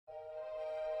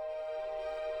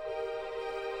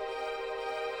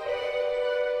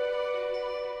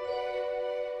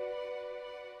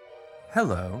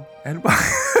Hello and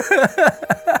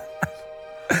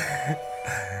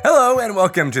Hello and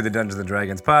welcome to the Dungeons and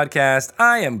Dragons podcast.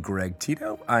 I am Greg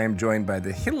Tito. I am joined by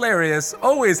the hilarious,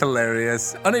 always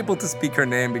hilarious, unable to speak her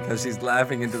name because she's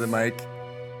laughing into the mic.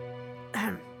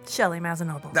 Shelly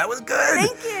Mazanoble. That was good.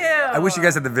 Thank you. I wish you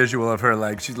guys had the visual of her.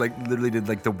 Like she literally did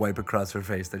the wipe across her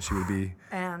face that she would be.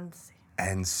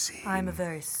 And see. I'm a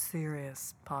very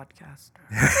serious podcaster.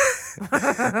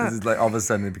 This is like all of a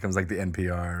sudden it becomes like the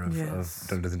NPR of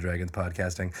Dungeons and Dragons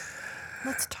podcasting.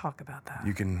 Let's talk about that.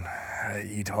 You can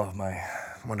eat all of my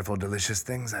wonderful, delicious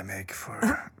things I make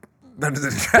for Dungeons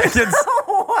and Dragons.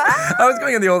 What? I was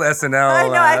going in the old SNL I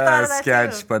know, I thought of that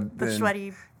sketch, too. but The then,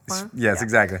 sweaty one? yes, Yeah.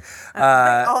 exactly.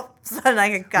 All of a sudden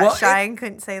I got well, shy and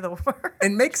couldn't say the word.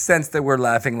 It makes sense that we're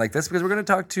laughing like this because we're going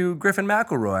to talk to Griffin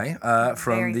McElroy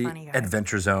from Very the funny guy.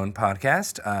 Adventure Zone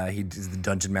podcast. He is the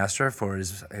dungeon master for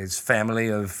his family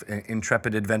of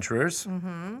intrepid adventurers.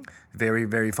 Mm-hmm. Very,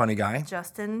 very funny guy.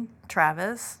 Justin,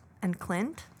 Travis, and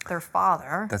Clint, their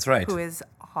father. That's right. Who is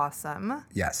awesome.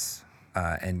 Yes,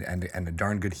 and a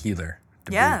darn good healer.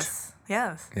 To boot. Yes.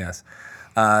 Yes.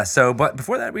 But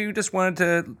before that, we just wanted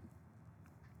to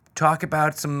talk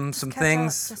about some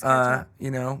things. Just catch up.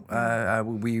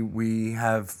 We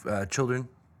have children,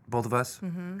 both of us.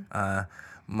 Mm-hmm.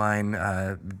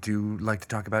 Mine do like to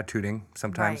talk about tooting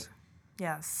sometimes. Right.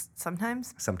 Yes.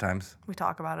 Sometimes Sometimes. we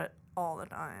talk about it all the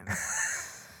time.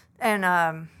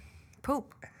 And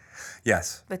poop.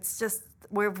 Yes. It's just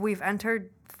we've entered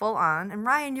full on. And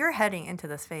Ryan, you're heading into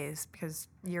this phase because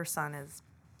your son is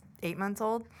 8 months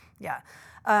old. Yeah.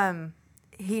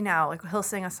 He now he'll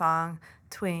sing a song,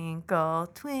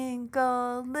 Twinkle,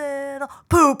 Twinkle, Little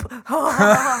Poop.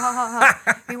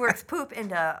 He works poop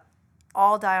into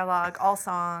all dialogue, all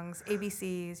songs,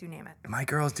 ABCs, you name it. My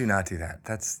girls do not do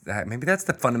that. Maybe that's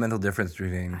the fundamental difference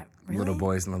between little Really?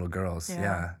 boys and little girls. Yeah.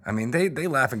 Yeah. I mean, they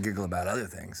laugh and giggle about other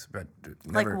things, but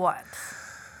never. Like what?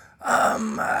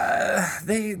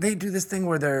 They do this thing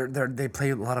where they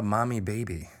play a lot of mommy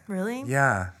baby. Really?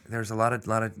 Yeah, there's a lot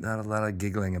of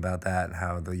giggling about that.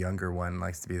 How the younger one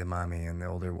likes to be the mommy and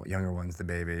the younger one's the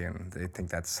baby, and they think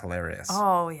that's hilarious.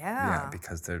 Oh, yeah. Yeah,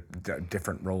 because they're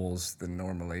different roles than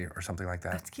normally, or something like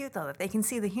that. It's cute, though, that they can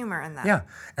see the humor in that. Yeah,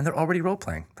 and they're already role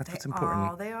playing. That's what's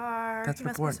important. Oh, they are. That's you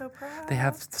must important. be so proud. They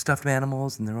have stuffed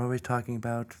animals, and they're always talking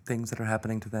about things that are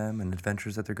happening to them and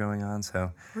adventures that they're going on.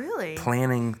 So Really?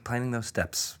 planning those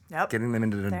steps, Yep. getting them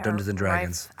into the They Dungeons are and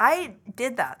Dragons. rife. I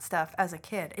did that stuff as a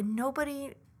kid, and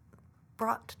nobody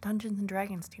brought Dungeons and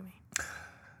Dragons to me.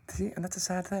 See, and that's a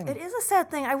sad thing. It is a sad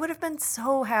thing. I would have been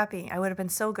so happy. I would have been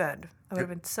so good. I would have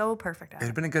been so perfect at It'd it.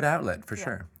 have been a good outlet for Yeah,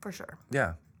 sure. for sure.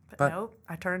 Yeah, But nope,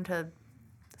 I turned to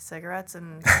cigarettes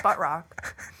and butt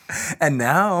rock. and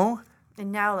now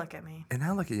look at me.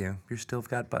 look at you. You're still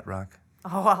got butt rock. Oh,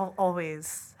 I'll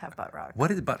always have butt rock.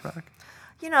 What is butt rock?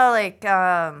 You know, like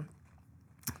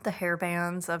the hair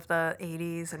bands of the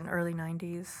 80s and early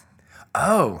 90s.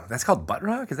 Oh, that's called butt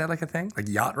rock? Is that like a thing? Like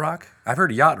yacht rock? I've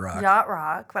heard yacht rock. Yacht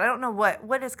rock, but I don't know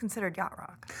what is considered yacht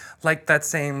rock. Like that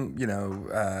same,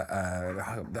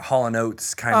 the Hall &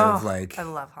 Oates kind of like. I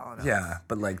love Hall & Oates. Yeah,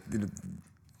 but like,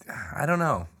 I don't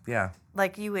know. Yeah.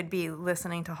 Like you would be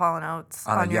listening to Hall & Oates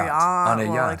On a on your yacht. yacht. On a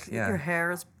while, yacht, like,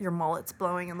 yeah. your mullet's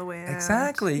blowing in the wind.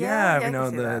 Exactly. Yeah, Yeah. I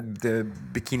can see that. The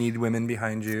bikinied women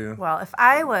behind you. Well, if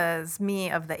I was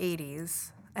me of the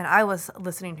 80s and I was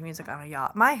listening to music on a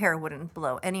yacht, my hair wouldn't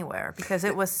blow anywhere because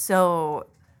it was so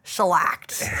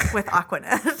shellacked with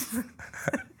Aquanet.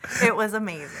 It was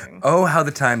amazing. Oh, how the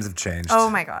times have changed.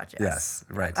 Oh my God, yes. Yes,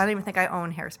 right. I don't even think I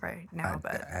own hairspray now,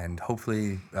 but And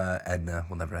hopefully Edna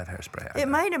will never have hairspray.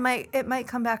 it might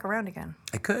come back around again.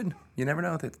 It could. You never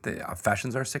know. The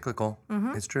fashions are cyclical.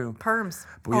 Mm-hmm. It's true. Perms.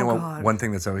 But you know what? God. One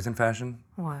thing that's always in fashion?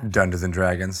 What? Dungeons and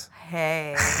Dragons.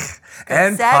 Hey.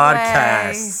 And Segue.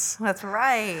 podcasts. That's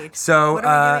right. So, what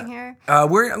are we doing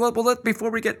here?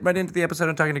 before we get right into the episode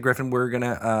and talking to Griffin, we're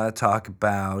gonna talk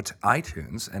about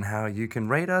iTunes and how you can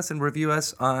rate us and review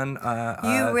us on.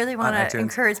 You really want on to iTunes.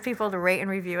 encourage people to rate and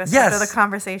review us Yes. after the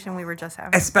conversation we were just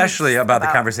having. Especially about the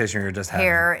conversation we were just having.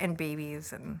 hair and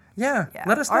babies and Yeah, Yeah.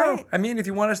 let us All know. right. I mean, if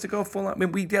you want us to go full on, I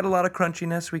mean, we get a lot of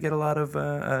crunchiness, we get a lot of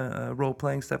role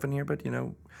playing stuff in here, but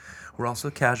we're also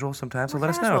casual sometimes. So let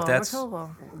us know if that's.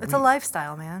 It's a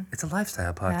lifestyle, man. It's a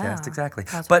lifestyle podcast, Yeah, exactly.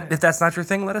 that's But right. if that's not your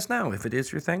thing, let us know. If it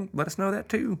is your thing, let us know that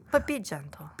too. But be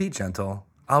gentle. Be gentle.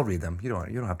 I'll read them. You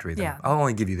don't have to read them. Yeah. I'll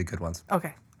only give you the good ones.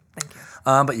 Okay. Thank you.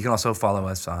 But you can also follow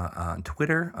us on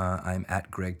Twitter. I'm at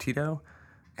Greg Tito.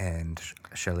 and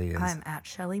Shelly is I'm at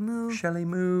Shelly Moo. Shelly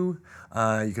Moo.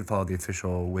 You can follow the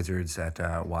official Wizards at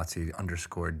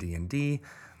WotC_D&D.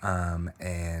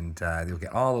 And you'll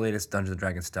get all the latest Dungeons &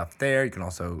 Dragons stuff there. You can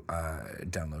also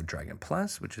download Dragon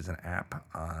Plus, which is an app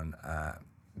on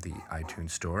the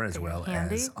iTunes Store as well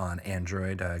handy. as on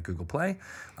Android, Google Play.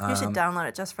 You should download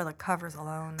it just for the covers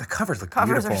alone. The covers look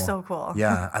Covers beautiful. are so cool.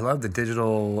 Yeah, I love the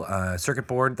digital circuit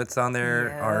board that's on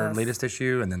there, our Yes. latest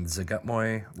issue, and then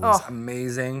Zagutmoy was Oh,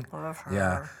 amazing. love her.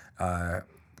 Yeah.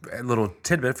 A little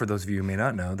tidbit for those of you who may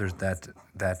not know, there's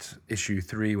that issue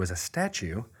 3 was a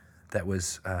statue that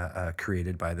was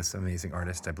created by this amazing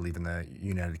artist, I believe, in the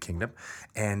United Kingdom.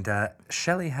 And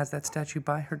Shelly has that statue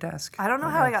by her desk. I don't know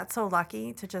how I got so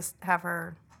lucky to just have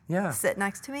her Yeah. sit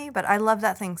next to me, but I love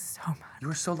that thing so much. You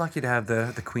were so lucky to have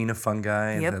the Queen of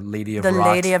Fungi, Yep. the Lady of The Rot.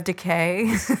 Lady of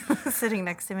Decay sitting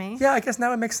next to me. Yeah, I guess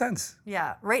now it makes sense.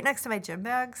 Yeah, right next to my gym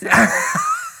bag. So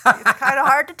it's kind of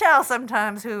hard to tell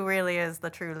sometimes who really is the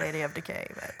true Lady of Decay,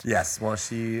 but Yes, well,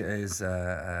 she is.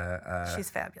 she's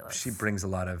fabulous. She brings a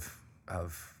lot of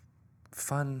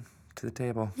fun to the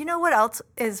table. You know what else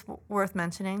is worth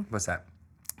mentioning? What's that?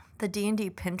 The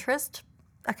D&D Pinterest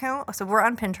account. So we're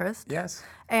on Pinterest. Yes.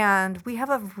 And we have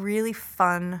a really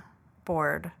fun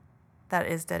board that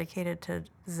is dedicated to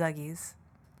Zuggy's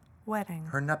wedding.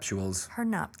 Her nuptials Her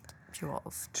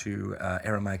nuptials. to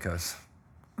Aramikos.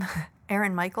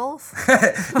 Aaron Michaels?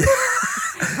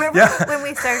 Remember when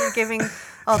we started giving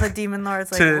all the demon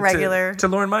lords like regular... to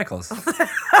Lauren Michaels.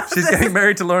 She's getting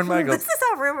married to Lauren Michaels. This is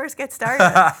how rumors get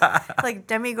started. Like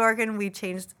Demi Gorgon, we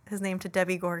changed his name to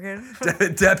Debbie Gorgon.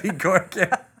 Debbie Gorgon.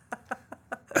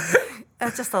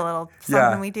 That's just a little Yeah.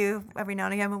 something we do every now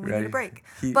and again when we need a Right. break.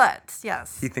 He- But,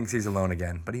 yes. He thinks he's alone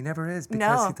again, but he never is because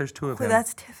No. there's 2 of Oh, them.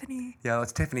 that's Tiffany. Yeah,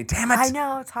 it's Tiffany. Damn it. I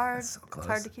know, it's hard. so It's hard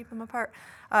close. to keep them apart.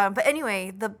 But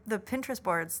anyway, the Pinterest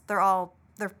boards,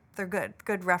 they're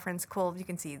good reference, cool. You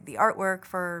can see the artwork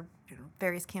for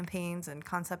various campaigns and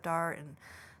concept art and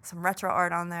some retro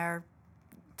art on there.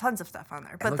 Tons of stuff on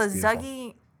there. But the looks beautiful.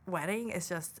 Zuggy wedding is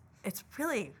just, it's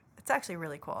actually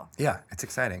really cool. Yeah, it's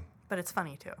exciting. But it's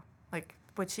funny too. Like,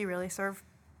 would she really serve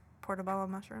portobello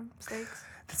mushroom steaks?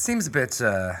 It seems a bit,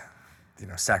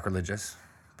 sacrilegious,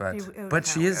 but It would but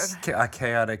she sound is a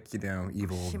chaotic,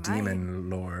 evil She might. demon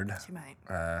lord, She might.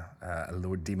 a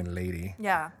lord demon lady.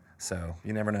 Yeah, So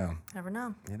you never know. never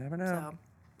know. You never know. So,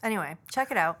 anyway, check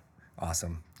it out.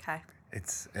 Awesome. Okay.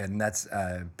 That's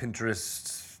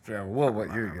Pinterest.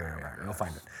 You'll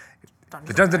find it. Dungeons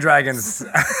The Dungeons and Dragons.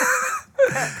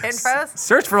 Pinterest.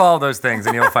 Search for all those things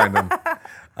and you'll find them.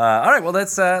 All right. Well,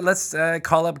 let's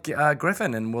call up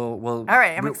Griffin and we'll. All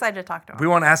right, I'm excited to talk to him. We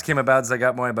won't ask him about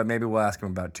Zagutmoy, but maybe we'll ask him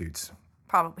about Toots.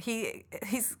 Probably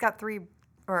he's got 2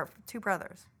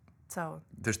 brothers, so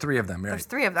There's 3 of them, right? there's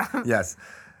 3 of them. Yes.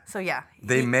 So yeah,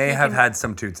 They may he have can- had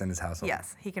some Toots in his household.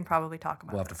 Yes, he can probably talk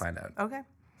about. We'll have to this. find out. Okay,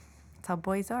 that's how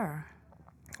boys are.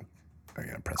 I'm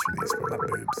going to press release for my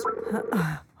boobs.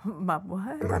 My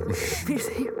what? You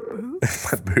say boobs?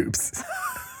 My boobs.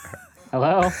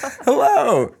 Hello.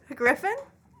 Hello. Griffin?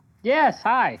 Yes.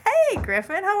 Hi. Hey,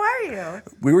 Griffin, how are you?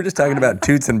 We were just talking about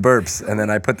Toots and burps, and then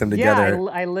I put them together.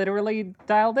 Yeah, I literally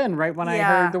dialed in right when I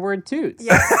Yeah. heard the word toots.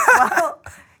 Yeah. Well,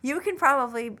 you can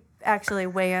probably actually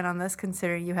weigh in on this,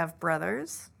 considering you have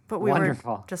brothers. But we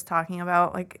Wonderful. were just talking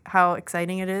about like how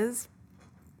exciting it is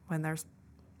when there's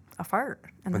a fart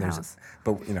in the house.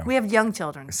 But We have young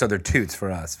children. so they're Toots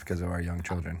for us because of our young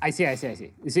children. I see.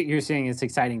 So you're saying it's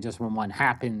exciting just when one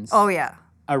happens Oh yeah,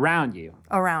 around you.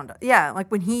 around. Yeah, like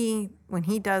when he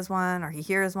does one or he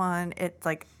hears one, it's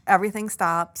like everything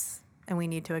stops and we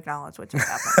need to acknowledge what just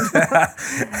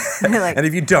happened. Like, And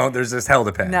if you don't, there's this hell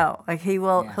to pay. no, like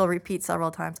he'll repeat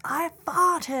several times. I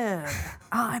farted.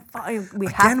 I farted. We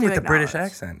have Again to with the British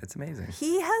acknowledge. accent. It's amazing.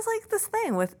 He has like this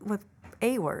thing with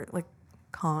a word, like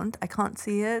can't. I can't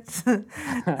see it.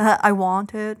 I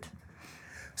want it.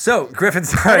 So, Griffin,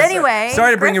 sorry, anyway,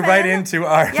 sorry to bring you right Griffin, into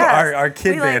our Yes, our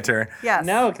kid we like- banter. Yes.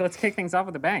 No, let's kick things off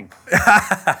with a bang.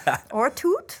 Or a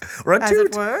toot. Or a as toot.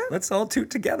 it were. Let's all toot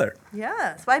together.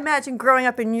 Yes. So I imagine growing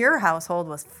up in your household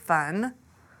was fun.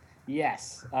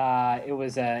 Yes. It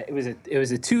was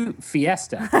a toot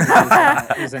fiesta.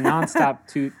 It was a nonstop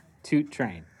toot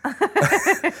train.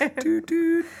 Toot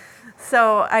toot.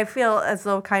 So I feel as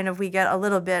though kind of we get a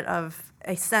little bit of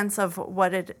a sense of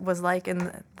what it was like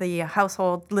in the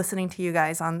household listening to you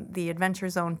guys on the Adventure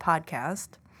Zone podcast,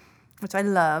 which I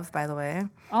love, by the way.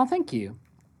 Oh, thank you.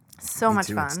 So Me much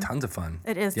too. fun. It's tons of fun.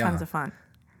 It is Yeah. tons of fun.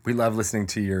 We love listening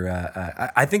to your.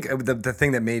 I think the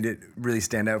thing that made it really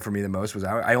stand out for me the most was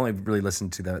I only really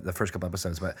listened to the first couple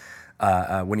episodes, but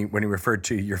when he referred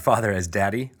to your father as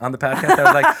Daddy on the podcast,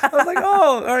 I was like,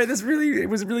 oh, all right, it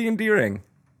was really endearing.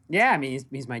 Yeah, I mean,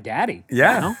 he's my daddy.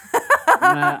 Yeah. You know?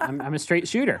 I'm a straight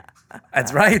shooter.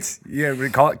 That's right. Yeah, we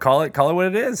call it what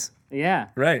it is. Yeah.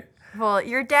 Right. Well,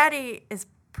 your daddy is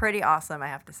pretty awesome, I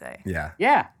have to say. Yeah.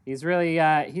 Yeah, he's really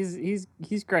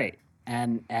he's great.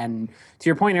 And to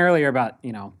your point earlier about,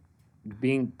 you know,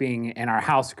 being in our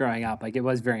house growing up, like it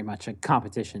was very much a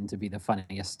competition to be the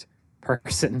funniest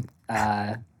person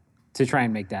to try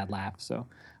and make Dad laugh. So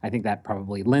I think that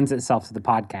probably lends itself to the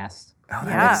podcast. Oh,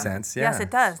 that makes sense. Yeah. Yes,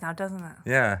 it does now, doesn't it?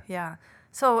 Yeah. Yeah.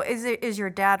 So is your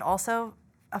dad also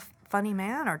a funny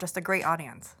man or just a great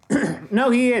audience? No,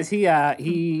 he is.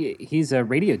 He's a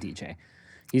radio DJ.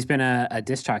 He's been a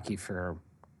disc jockey for,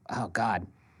 oh God,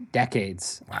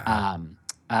 decades. Wow.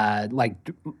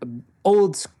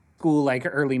 Old school, like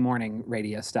early morning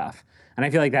radio stuff. And I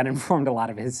feel like that informed a lot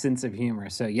of his sense of humor.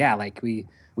 So yeah, like we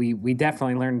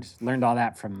definitely learned all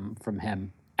that from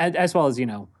him, as well as, you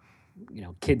know,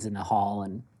 Kids in the Hall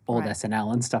and old Right.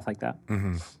 SNL and stuff like that.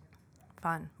 Mm-hmm.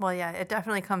 Fun. Well, yeah, it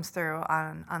definitely comes through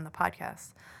on the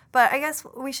podcast. But I guess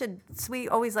we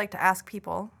always like to ask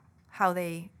people how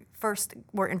they first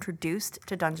were introduced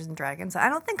to Dungeons and Dragons. I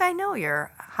don't think I know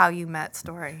your how you met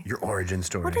story. Your origin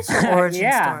story. What is your origin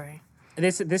Yeah. story?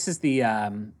 This is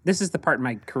the part in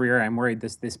my career I'm worried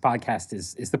this podcast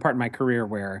is the part in my career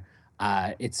where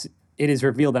it is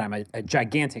revealed that I'm a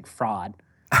gigantic fraud.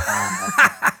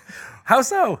 How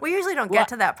so? We usually don't get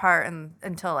to that part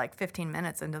until like 15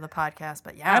 minutes into the podcast,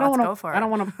 but yeah, I don't let's want go for it. I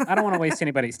don't want to waste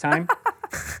anybody's time.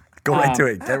 Go right to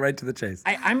it. Get right to the chase.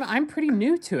 I'm pretty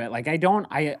new to it. Like I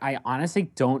honestly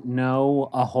don't know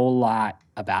a whole lot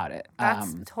about it.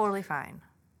 That's totally fine.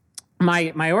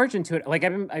 My origin to it, like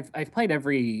I've played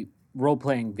every role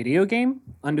playing video game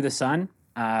under the sun,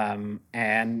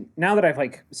 and now that I've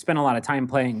like spent a lot of time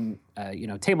playing,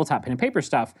 tabletop pen and paper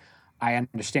stuff, I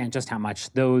understand just how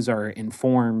much those are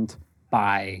informed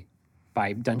by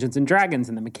Dungeons and Dragons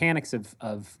and the mechanics of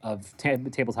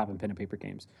tabletop and pen and paper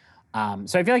games.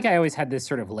 So I feel like I always had this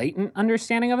sort of latent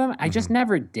understanding of them. I just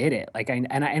never did it. Like and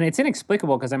it's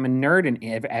inexplicable because I'm a nerd in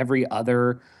every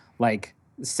other like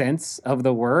sense of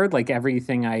the word. Like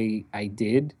everything I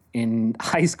did in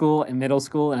high school and middle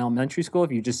school and elementary school,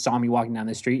 if you just saw me walking down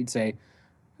the street, you'd say,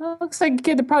 "Oh, looks like a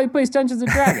kid that probably plays Dungeons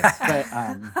and Dragons." But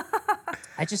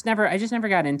I just never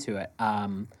got into it.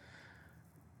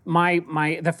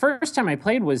 The first time I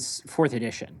played was 4th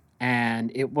edition,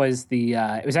 and it was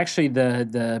actually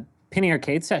the Penny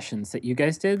Arcade sessions that you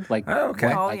guys did, like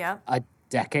yeah. a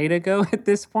decade ago at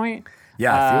this point.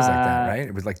 Yeah, it feels like that, right?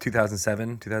 It was like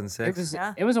 2007, 2006.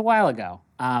 It was a while ago.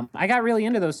 I got really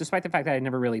into those, despite the fact that I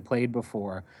never really played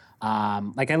before.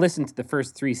 Like I listened to the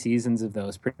first 3 seasons of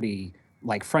those pretty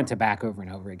like front to back over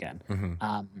and over again.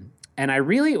 And I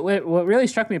really, what really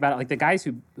struck me about it, like the guys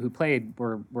who played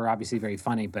were obviously very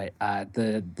funny, but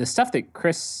the stuff that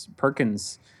Chris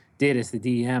Perkins did as the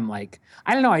DM, like,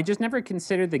 I don't know, I just never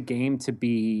considered the game to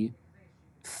be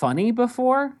funny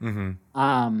before.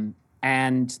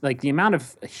 And like the amount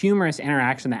of humorous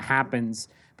interaction that happens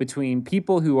between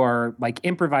people who are like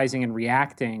improvising and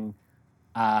reacting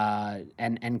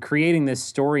and creating this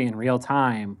story in real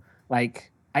time,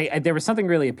 like, there was something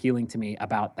really appealing to me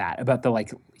about that, about the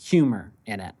like humor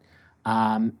in it.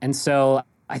 And so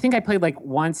I think I played like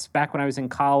once back when I was in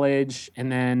college.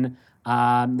 And then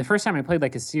the first time I played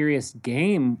like a serious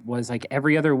game was like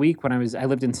every other week when I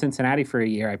lived in Cincinnati for a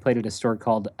year. I played at a store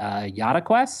called Yada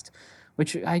Quest,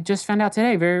 which I just found out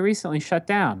today, very recently shut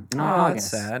down in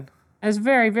August. That's sad. It's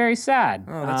very, very sad.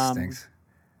 Oh, that stinks.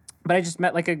 But I just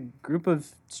met like a group of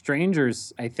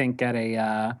strangers, I think, at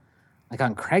a like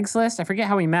on Craigslist. I forget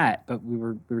how we met, but we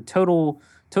were total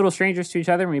strangers to each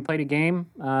other, and we played a game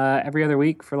every other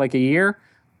week for like a year,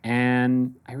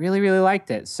 and I really, really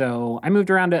liked it. So I moved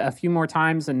around a few more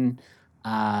times, and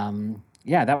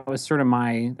that was sort of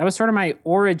my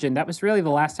origin. That was really the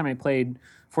last time I played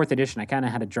 4th edition. I kind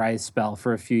of had a dry spell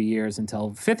for a few years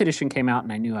until 5th edition came out,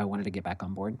 and I knew I wanted to get back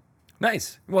on board.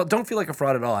 Nice. Well, don't feel like a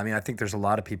fraud at all. I mean, I think there's a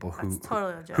lot of people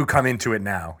who come into it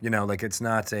now. You know, like it's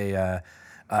not and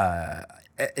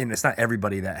it's not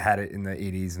everybody that had it in the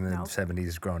 80s and the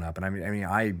 70s growing up. And I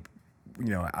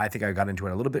think I got into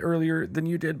it a little bit earlier than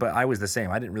you did, but I was the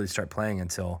same. I didn't really start playing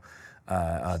until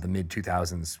the mid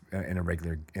 2000s in a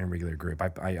regular group.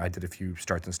 I did a few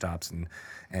starts and stops, and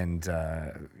it's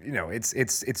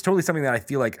totally something that I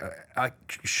feel like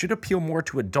should appeal more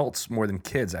to adults more than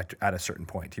kids at a certain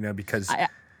point. You know, because go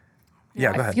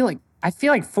ahead. I feel like I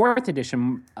feel like fourth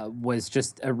edition was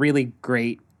just a really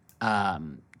great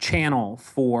channel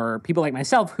for people like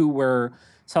myself who were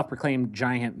self-proclaimed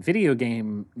giant video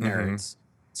game nerds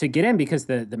to get in, because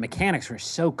the mechanics were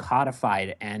so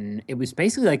codified, and it was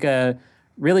basically like a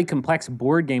really complex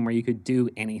board game where you could do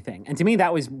anything. And to me,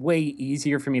 that was way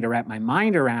easier for me to wrap my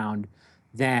mind around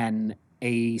than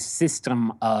a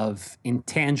system of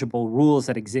intangible rules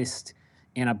that exist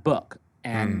in a book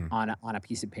and on a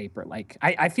piece of paper. Like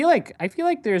I feel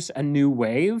like there's a new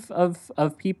wave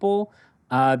of people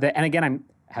that, and again, I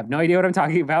have no idea what I'm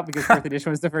talking about because fourth edition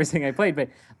was the first thing I played, but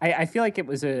I feel like it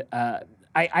was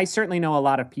I certainly know a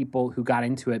lot of people who got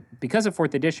into it because of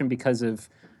fourth edition, because of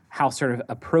how sort of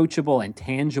approachable and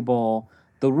tangible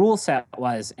the rule set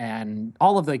was, and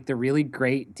all of like the really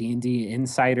great D&D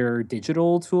Insider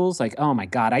digital tools. Like, oh my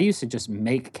God, I used to just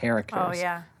make characters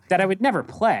that I would never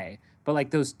play, but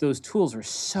like those tools were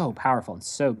so powerful and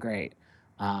so great.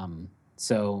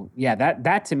 So yeah,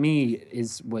 that to me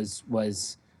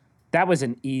was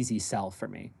an easy sell for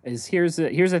me. Is here's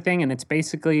a thing, and it's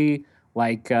basically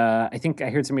like I think I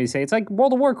heard somebody say it's like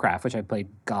World of Warcraft, which I played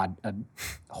a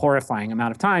horrifying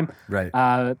amount of time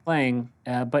playing,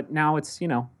 but now it's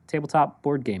tabletop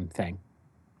board game thing.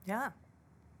 Yeah.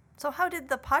 So how did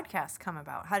the podcast come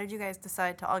about? How did you guys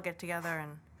decide to all get together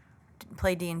and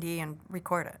play D&D and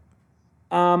record it?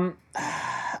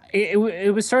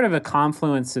 It was sort of a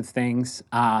confluence of things.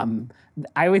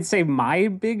 I would say my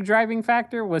big driving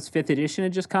factor was 5th edition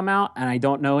had just come out, and I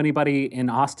don't know anybody in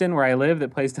Austin where I live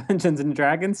that plays Dungeons and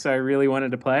Dragons, so I really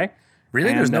wanted to play. Really?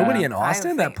 And, there's nobody in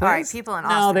Austin that plays? All right, people in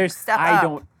Austin, no, there's step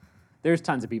up. There's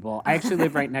tons of people. I actually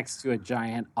live right next to a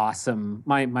giant, awesome.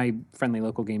 My friendly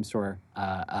local game store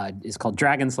is called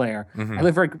Dragon Slayer. I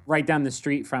live right down the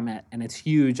street from it, and it's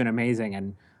huge and amazing.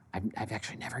 And I've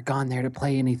actually never gone there to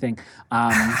play anything.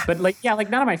 But like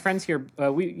none of my friends here,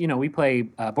 we play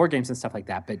board games and stuff like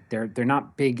that, but they're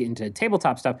not big into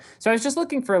tabletop stuff. So I was just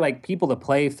looking for like people to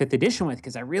play 5th edition with,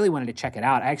 because I really wanted to check it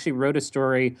out. I actually wrote a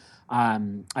story.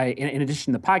 In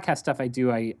addition to the podcast stuff I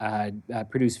do, I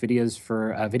produce videos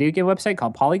for a video game website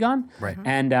called Polygon. Right.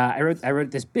 And I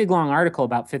wrote this big long article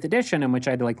about 5th edition, in which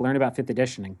I had to like learn about 5th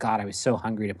edition. And God, I was so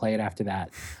hungry to play it after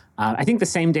that. I think the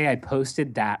same day I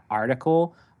posted that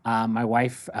article, my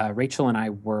wife Rachel and I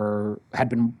had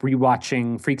been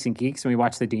rewatching Freaks and Geeks, and we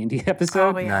watched the D&D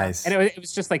episode. Oh, yeah. Nice. And it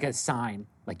was just like a sign,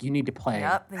 like you need to play.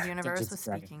 Yep, the universe was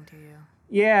speaking to you.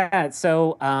 Yeah,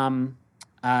 so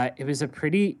it was a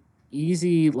pretty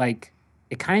easy, like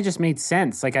it kind of just made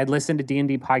sense. Like I'd listened to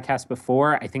D&D podcasts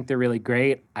before. I think they're really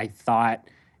great. I thought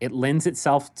it lends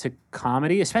itself to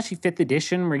comedy, especially 5th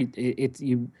edition, where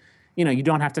you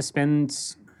don't have to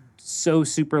spend so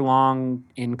super long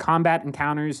in combat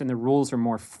encounters, and the rules are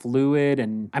more fluid.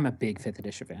 And I'm a big 5th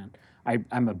edition fan.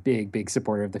 I'm a big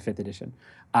supporter of the 5th edition.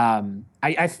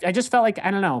 I just felt like, I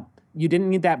don't know, you didn't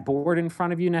need that board in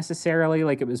front of you necessarily.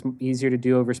 Like it was easier to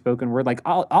do over spoken word. Like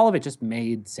all of it just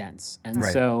made sense. And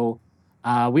so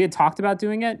we had talked about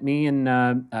doing it. Me and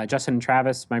Justin and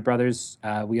Travis, my brothers,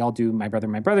 we all do My Brother,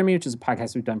 Me, which is a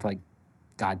podcast we've done for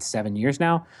 7 years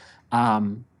now.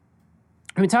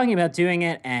 We've been talking about doing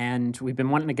it, and we've been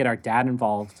wanting to get our dad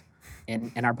involved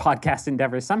in our podcast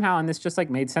endeavors somehow, and this just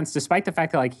made sense, despite the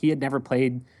fact that he had never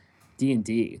played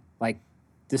D&D.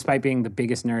 Despite being the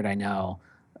biggest nerd I know,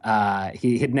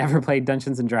 he had never played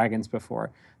Dungeons and Dragons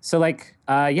before. So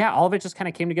all of it just kind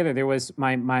of came together. There was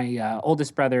my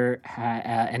oldest brother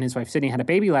and his wife Sydney had a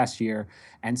baby last year,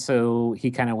 and so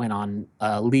he kind of went on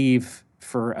leave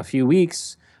for a few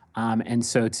weeks. And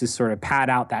so to sort of pad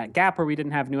out that gap where we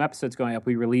didn't have new episodes going up,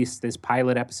 we released this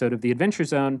pilot episode of The Adventure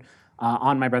Zone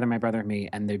on My Brother, and Me,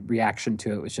 and the reaction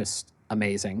to it was just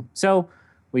amazing. So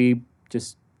we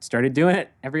just started doing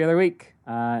it every other week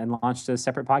and launched a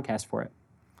separate podcast for it.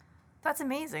 That's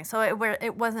amazing. So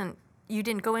it wasn't, you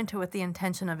didn't go into it with the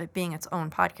intention of it being its own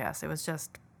podcast. It was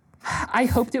just... I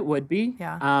hoped it would be.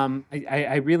 Yeah.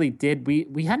 I really did.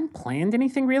 We hadn't planned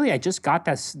anything really. I just got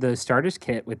the starters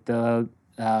kit with the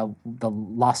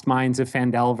Lost Mines of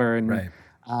Phandelver, and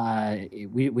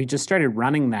we just started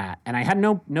running that, and I had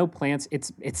no plans.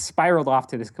 It's spiraled off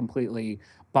to this completely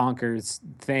bonkers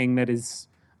thing that is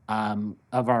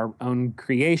of our own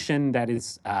creation, that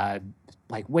is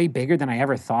way bigger than I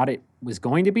ever thought it was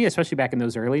going to be, especially back in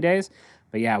those early days.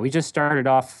 But yeah, we just started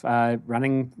off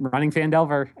running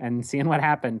Phandelver and seeing what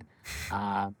happened,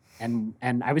 and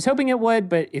I was hoping it would,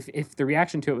 but if the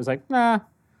reaction to it was nah,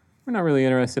 we're not really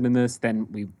interested in this, then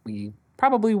we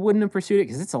probably wouldn't have pursued it,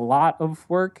 because it's a lot of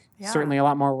work. Yeah. Certainly a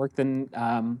lot more work than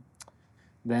an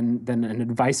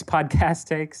advice podcast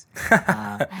takes.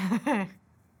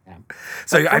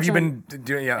 So have you been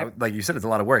doing? Like you said, it's a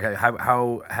lot of work.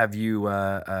 How have you?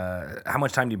 How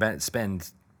much time do you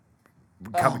spend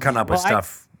coming up with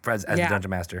stuff as the dungeon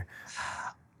master?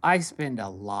 I spend a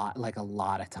lot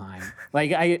of time.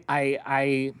 Like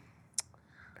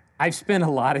I've spent a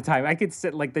lot of time. I could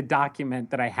sit like the document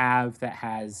that I have that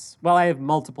has, well, I have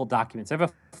multiple documents. I have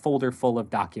a folder full of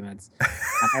documents.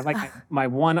 I have like my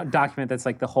one document that's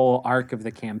like the whole arc of the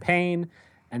campaign.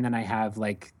 And then I have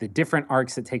like the different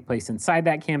arcs that take place inside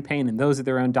that campaign. And those are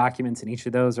their own documents. And each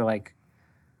of those are like,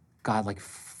 God, like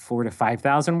 4,000 to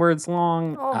 5,000 words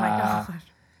long. Oh my God.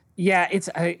 Yeah, it's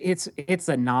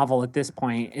a novel at this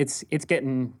point. It's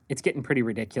getting pretty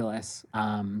ridiculous.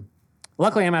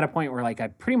 Luckily, I'm at a point where like I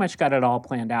pretty much got it all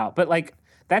planned out. But like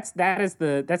that's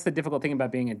the difficult thing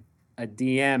about being a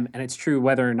DM, and it's true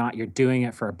whether or not you're doing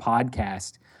it for a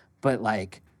podcast. But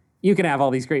like you can have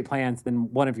all these great plans,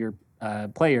 then one of your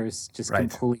players just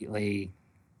completely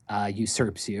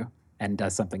usurps you and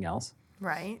does something else.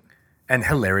 Right. And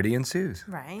hilarity ensues.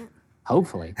 Right.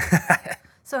 Hopefully.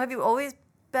 So have you always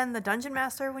been the dungeon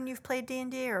master when you've played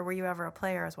D&D, or were you ever a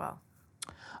player as well?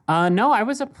 No, I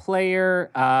was a player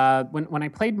when I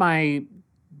played my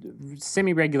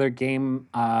semi-regular game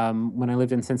when I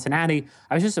lived in Cincinnati.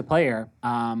 I was just a player.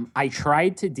 I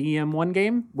tried to DM one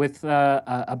game with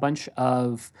a bunch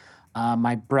of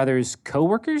my brother's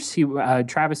coworkers.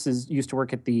 Travis used to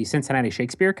work at the Cincinnati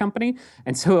Shakespeare Company,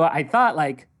 and so I thought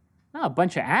like, a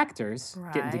bunch of actors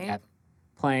getting together,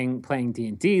 playing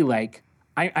D&D. Like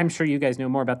I'm sure you guys know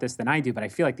more about this than I do, but I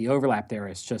feel like the overlap there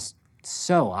is just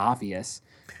so obvious.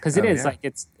 Because it is like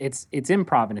it's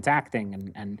improv and it's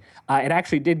acting and it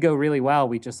actually did go really well.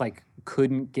 We just like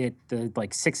couldn't get the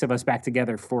like 6 of us back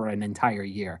together for an entire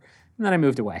year, and then I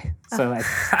moved away. So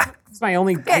it's my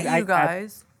only. You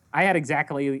guys. I had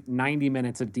exactly 90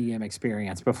 minutes of DM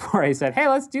experience before I said, "Hey,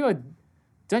 let's do a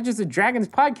Dungeons and Dragons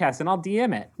podcast, and I'll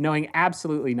DM it," knowing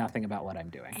absolutely nothing about what I'm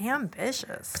doing.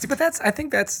 Ambitious. See, but I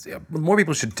think that's more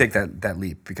people should take that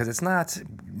leap, because it's not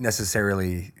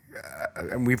necessarily.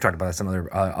 And we've talked about this in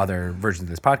other versions of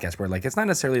this podcast, where like it's not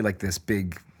necessarily like this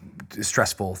big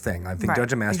stressful thing. I think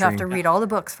dungeon mastering. You have to read all the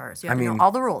books first. You have to know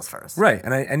all the rules first. Right,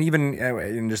 and even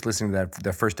in just listening to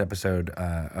the first episode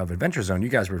of Adventure Zone, you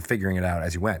guys were figuring it out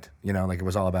as you went. You know, like it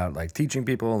was all about like teaching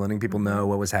people, letting people know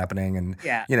what was happening, and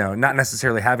you know, not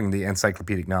necessarily having the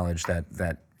encyclopedic knowledge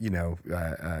that you know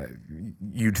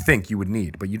you'd think you would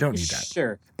need, but you don't need that.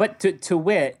 Sure, but to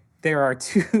wit, there are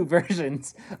 2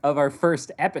 versions of our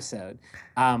first episode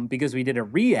because we did a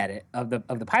re-edit of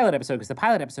the pilot episode, because the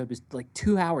pilot episode was like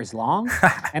 2 hours long.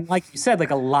 And like you said,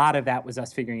 like a lot of that was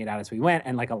us figuring it out as we went,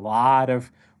 and like a lot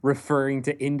of referring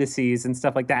to indices and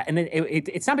stuff like that. And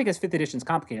it's not because 5th edition is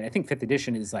complicated. I think 5th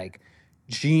edition is like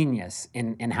genius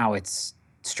in how it's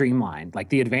streamlined. Like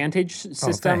the advantage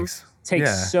system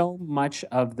takes so much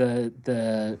of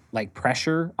the like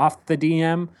pressure off the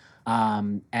DM.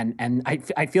 And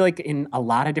I feel like in a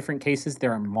lot of different cases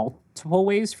there are multiple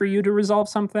ways for you to resolve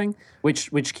something,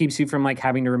 which keeps you from like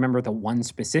having to remember the one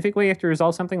specific way you have to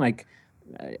resolve something. Like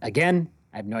again,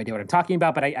 I have no idea what I'm talking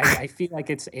about, but I feel like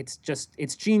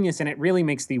it's genius, and it really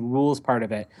makes the rules part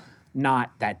of it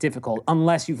not that difficult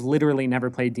unless you've literally never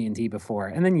played D&D before,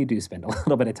 and then you do spend a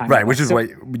little bit of time. Right, which is what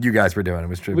you guys were doing. It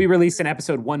was true. We released an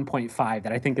episode 1.5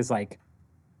 that I think is like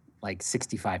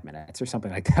 65 minutes or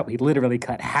something like that. We literally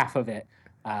cut half of it.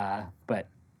 But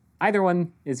either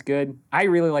one is good. I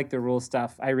really like the rule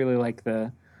stuff. I really like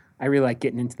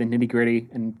getting into the nitty-gritty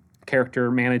and character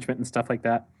management and stuff like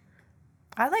that.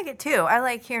 I like it too. I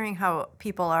like hearing how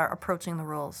people are approaching the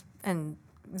rules and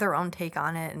their own take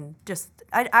on it, and just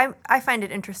I find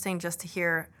it interesting just to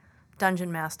hear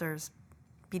dungeon masters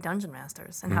be dungeon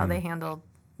masters and how they handle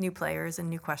new players and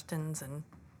new questions and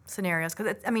scenarios.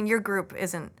 Because your group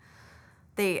isn't.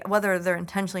 Whether they're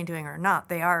intentionally doing it or not,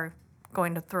 they are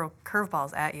going to throw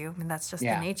curveballs at you. I mean, that's just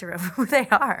the nature of who they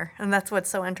are, and that's what's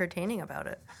so entertaining about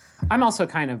it. I'm also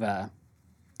kind of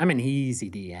I'm an easy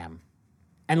DM,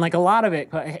 and like a lot of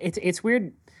it's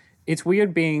weird. It's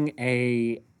weird being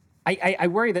I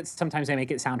worry that sometimes I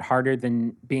make it sound harder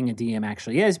than being a DM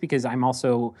actually is, because I'm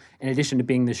also, in addition to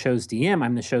being the show's DM,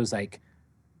 I'm the show's like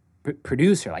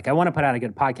producer. Like I want to put out a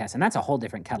good podcast, and that's a whole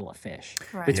different kettle of fish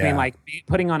between like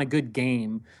putting on a good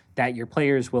game that your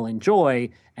players will enjoy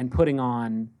and putting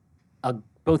on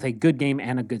both a good game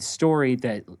and a good story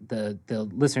that the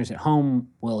listeners at home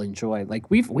will enjoy. Like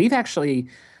we've actually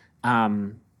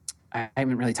I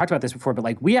haven't really talked about this before, but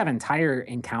like we have entire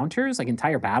encounters, like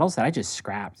entire battles that I just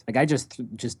scrapped. Like I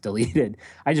just deleted.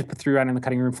 I just threw out on the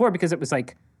cutting room floor because it was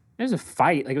like, there's a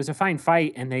fight. Like, it was a fine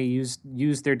fight, and they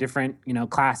used their different,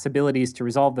 class abilities to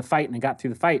resolve the fight, and they got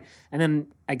through the fight. And then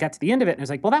I got to the end of it, and I was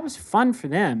like, well, that was fun for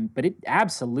them, but it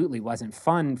absolutely wasn't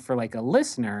fun for like a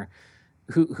listener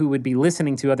who would be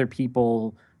listening to other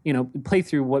people, play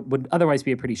through what would otherwise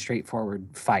be a pretty straightforward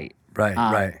fight. Right,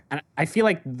 right. And I feel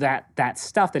like that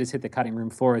stuff that has hit the cutting room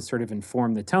floor has sort of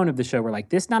informed the tone of the show. Where like,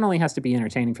 this not only has to be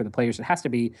entertaining for the players, it has to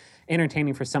be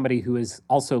entertaining for somebody who is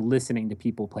also listening to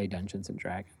people play Dungeons and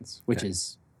Dragons, which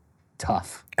is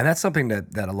tough. And that's something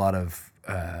that a lot of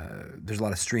there's a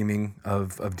lot of streaming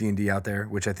of D&D out there,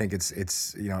 which I think it's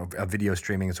a video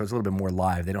streaming, so it's a little bit more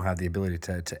live. They don't have the ability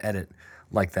to edit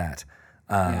like that.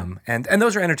 And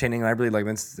those are entertaining, and I really like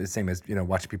them. It's the same as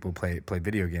watching people play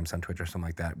video games on Twitch or something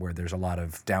like that, where there's a lot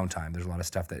of downtime. There's a lot of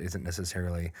stuff that isn't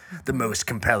necessarily the most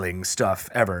compelling stuff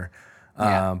ever.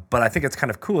 But I think it's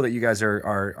kind of cool that you guys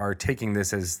are taking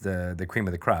this as the cream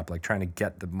of the crop, like trying to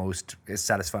get the most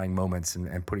satisfying moments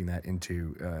and putting that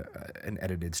into an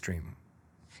edited stream.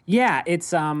 Yeah,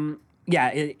 it's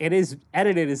it is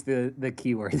edited is the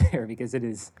key word there, because it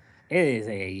is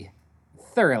a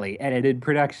thoroughly edited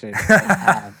production.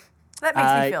 That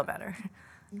makes me feel better.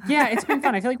 Yeah, it's been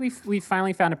fun. I feel like we've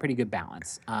finally found a pretty good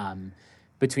balance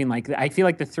between, like, I feel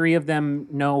like the three of them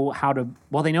know how to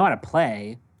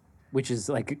play, which is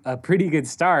like a pretty good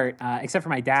start, except for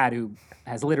my dad, who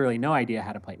has literally no idea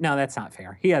how to play. No, that's not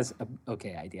fair. He has an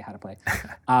okay idea how to play.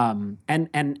 And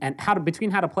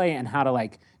between how to play and how to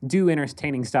like do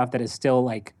entertaining stuff that is still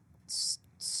like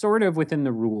sort of within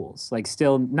the rules, like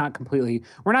still not completely,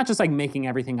 we're not just like making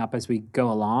everything up as we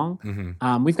go along.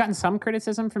 Mm-hmm. We've gotten some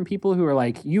criticism from people who are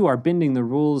like, you are bending the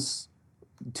rules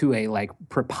to a like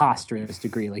preposterous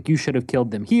degree. Like, you should have killed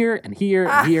them here and here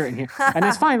and here and here. And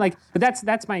that's fine. Like, but that's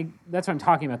what I'm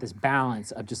talking about, this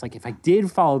balance of just like, if I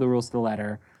did follow the rules to the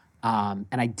letter, and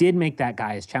I did make that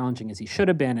guy as challenging as he should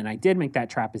have been, and I did make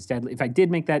that trap as deadly, if I did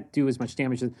make that do as much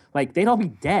damage as, like, they'd all be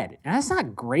dead. And that's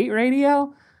not great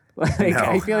radio. Like, no.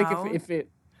 I feel like if it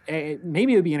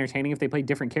maybe it would be entertaining if they played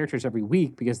different characters every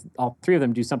week, because all three of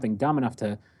them do something dumb enough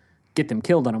to get them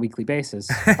killed on a weekly basis,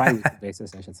 bi-weekly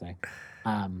basis, I should say.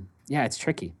 Yeah, it's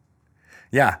tricky.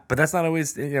 Yeah, but that's not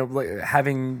always, like,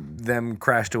 having them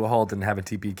crash to a halt and have a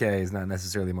TPK is not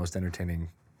necessarily the most entertaining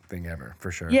thing ever,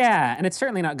 for sure. Yeah, and it's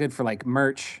certainly not good for like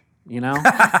merch.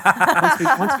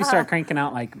 Once we start cranking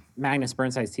out like Magnus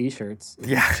Burnside t-shirts, if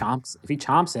he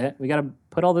chomps it, we got to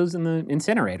put all those in the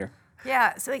incinerator.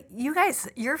 Yeah, so you guys,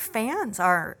 your fans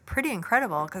are pretty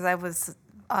incredible, because I was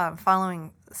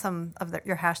following some of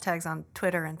your hashtags on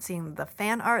Twitter and seeing the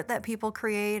fan art that people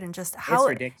create, and just how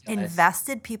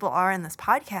invested people are in this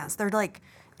podcast. They're like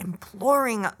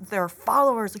imploring their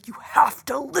followers, like, you have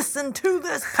to listen to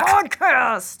this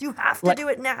podcast. You have to do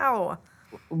it now.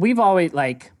 We've always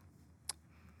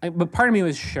but part of me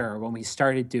was sure when we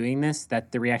started doing this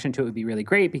that the reaction to it would be really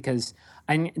great, because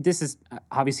this is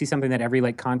obviously something that every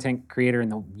like content creator in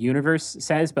the universe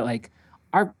says, but like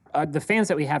the fans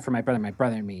that we have for my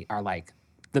brother and me are like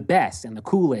the best and the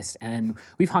coolest, and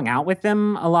we've hung out with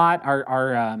them a lot.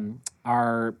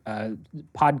 Our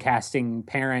podcasting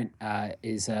parent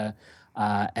is an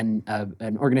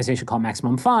organization called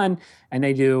Maximum Fun, and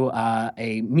they do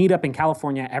a meetup in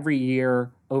California every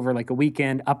year over like a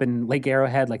weekend up in Lake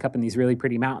Arrowhead, like up in these really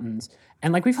pretty mountains.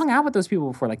 And like, we've hung out with those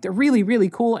people before. Like, they're really, really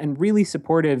cool and really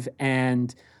supportive,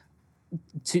 and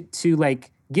to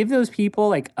like give those people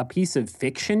like a piece of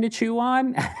fiction to chew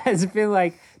on has been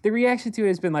like, the reaction to it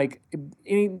has been like,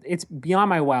 it's beyond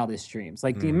my wildest dreams.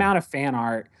 Like, the amount of fan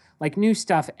art, like new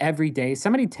stuff every day.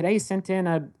 Somebody today sent in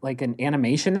an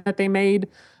animation that they made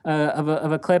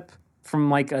of a clip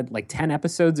from like 10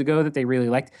 episodes ago that they really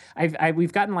liked.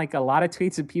 We've gotten like a lot of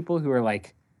tweets of people who are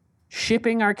like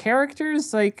shipping our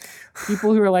characters, like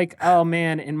people who are like, oh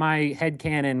man, in my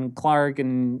headcanon, Clark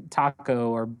and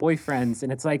Taco are boyfriends,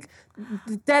 and it's like,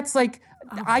 that's like,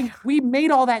 we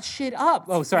made all that shit up.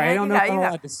 Oh, sorry, I don't know if I'm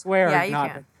allowed to swear or not. Yeah,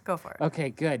 you can. Go for it.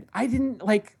 Okay, good. I didn't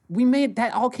we made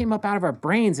that, all came up out of our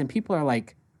brains, and people are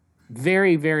like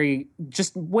very, very,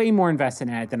 just way more invested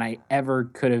in it than I ever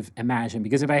could have imagined,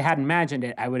 because if I hadn't imagined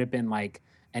it, I would have been like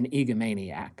an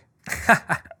egomaniac.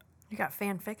 You got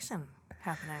fan fiction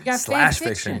happening. We got slash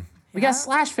fiction. We got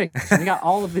slash fiction. We got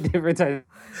all of the different types.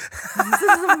 This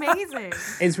is amazing.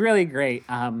 It's really great.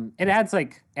 It adds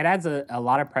a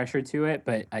lot of pressure to it,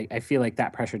 but I feel like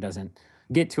that pressure doesn't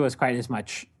get to us quite as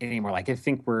much anymore. Like, I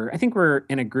think we're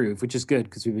in a groove, which is good,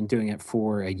 because we've been doing it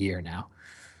for a year now.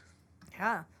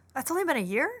 Yeah. That's only been a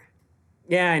year?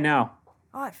 Yeah, I know.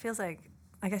 Oh, it feels like,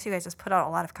 I guess you guys just put out a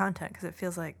lot of content, because it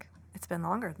feels like it's been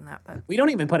longer than that. But we don't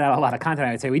even put out a lot of content,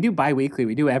 I would say. We do bi-weekly.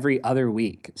 We do every other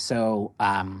week. So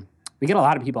we get a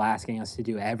lot of people asking us to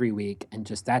do every week, and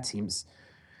just that seems,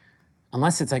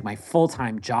 unless it's like my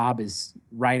full-time job is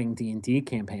writing D&D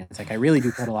campaigns, like I really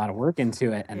do put a lot of work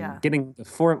into it, and Yeah. getting the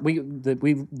four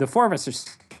of us are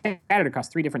scattered across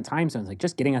 3 different time zones, like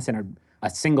just getting us in a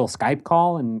single Skype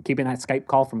call and keeping that Skype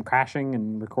call from crashing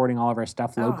and recording all of our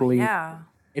stuff locally. Oh, yeah.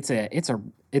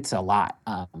 It's a lot.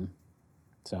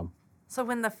 So So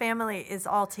when the family is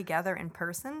all together in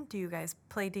person, do you guys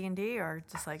play D&D or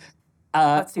just like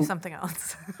let's do something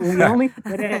else? we only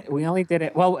did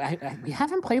it. Well, we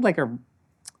haven't played like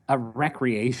a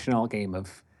recreational game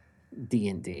of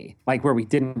D&D, like where we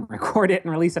didn't record it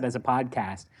and release it as a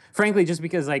podcast. Frankly, just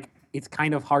because like it's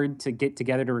kind of hard to get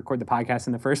together to record the podcast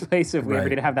in the first place. If we ever Right.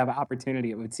 did have that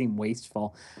opportunity, it would seem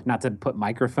wasteful not to put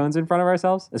microphones in front of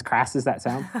ourselves, as crass as that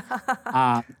sounds.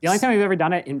 The only time we've ever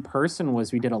done it in person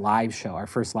was we did a live show, our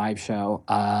first live show,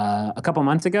 a couple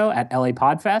months ago at LA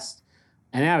Podfest.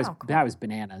 And that was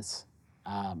bananas.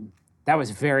 That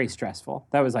was very stressful.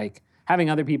 That was like having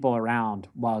other people around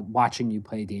while watching you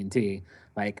play D&D.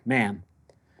 Like, man,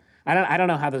 I don't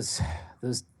know how those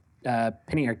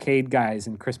Penny Arcade guys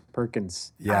and Chris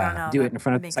Perkins I don't know. do That it in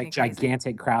front of makes like me crazy.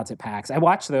 gigantic crowds at PAX. I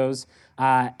watched those,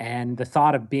 and the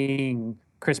thought of being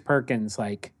Chris Perkins,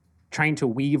 like trying to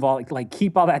weave all like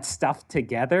keep all that stuff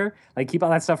together, like keep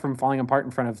all that stuff from falling apart in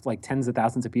front of like tens of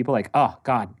thousands of people, like, oh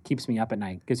God, keeps me up at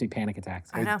night, gives me panic attacks.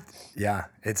 I know. Yeah,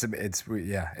 it's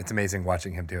amazing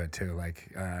watching him do it too. Like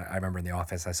I remember in the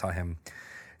office, I saw him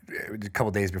a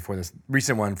couple days before this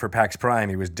recent one for PAX Prime.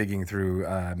 He was digging through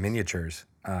miniatures,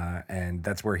 and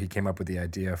that's where he came up with the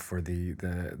idea for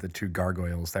the 2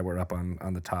 gargoyles that were up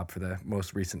on the top for the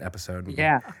most recent episode.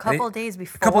 Yeah. A couple days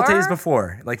before. A couple days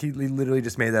before, like he literally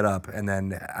just made that up, and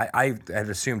then I had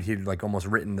assumed he'd like almost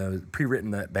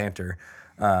pre-written that banter,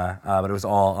 but it was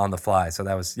all on the fly. So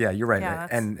that was you're right, Yeah,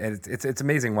 and it's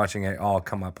amazing watching it all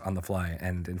come up on the fly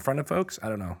and in front of folks. I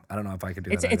don't know if I could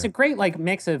do that. It's a great like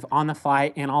mix of on the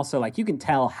fly and also like you can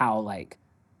tell how like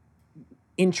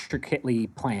intricately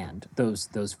planned those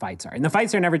fights are. And the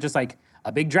fights are never just like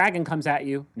a big dragon comes at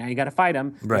you, now you got to fight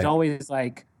him. Right.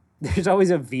 There's always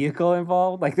a vehicle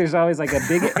involved. Like there's always like a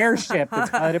big airship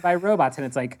that's piloted by robots, and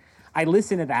it's like I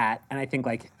listen to that and I think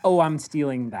like, oh, I'm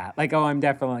stealing that. Like, oh, I'm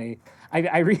definitely.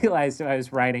 I realized when I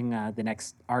was writing the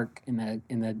next arc in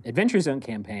the Adventure Zone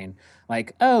campaign,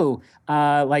 like,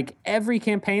 like every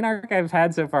campaign arc I've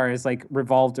had so far is like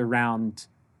revolved around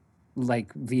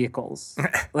like vehicles.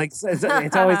 Like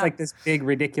it's always like this big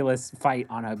ridiculous fight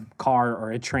on a car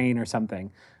or a train or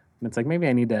something. And it's like maybe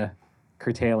I need to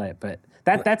curtail it, but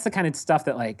that's the kind of stuff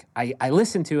that like I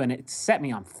listen to, and it set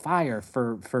me on fire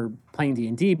for playing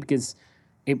D&D because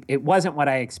it wasn't what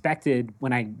I expected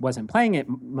when I wasn't playing it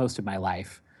most of my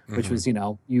life, which was,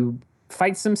 you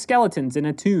fight some skeletons in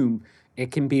a tomb.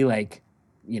 It can be like,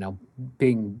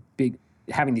 being big,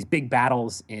 having these big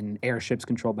battles in airships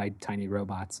controlled by tiny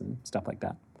robots and stuff like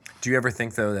that. Do you ever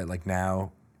think though that like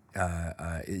now,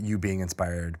 you being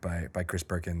inspired by Chris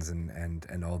Perkins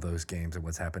and all those games and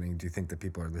what's happening, do you think that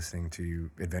people are listening to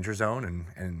Adventure Zone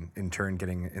and in turn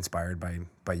getting inspired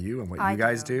by you and what you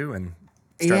guys do and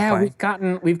start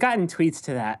playing? we've gotten tweets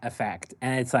to that effect,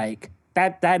 and it's like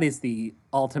that is the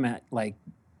ultimate like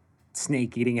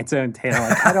snake eating its own tail.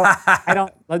 Like, I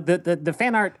don't like the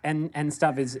fan art and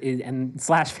stuff is and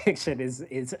slash fiction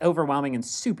is overwhelming and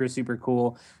super super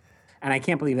cool, and I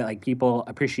can't believe that like people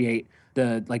appreciate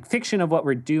the like fiction of what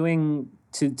we're doing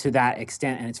to that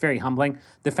extent, and it's very humbling.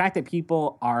 The fact that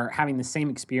people are having the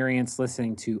same experience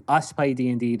listening to us play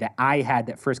D&D that I had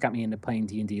that first got me into playing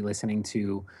D&D, listening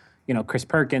to Chris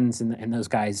Perkins and those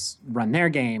guys run their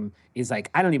game, is like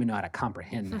I don't even know how to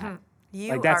comprehend that.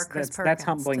 You Like are Chris Perkins. that's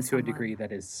humbling to a someone. degree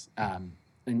that is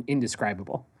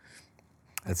indescribable.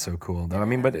 That's so cool, though. I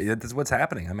mean, but that's what's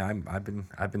happening. I mean,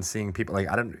 I've been seeing people like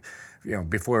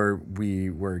before we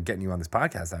were getting you on this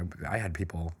podcast, I had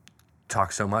people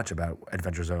talk so much about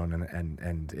Adventure Zone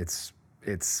and it's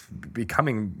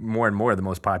becoming more and more the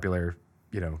most popular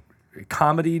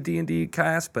comedy D&D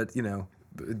cast, but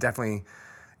definitely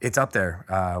it's up there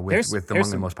with among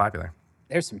the most popular.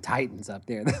 There's some titans up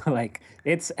there. Like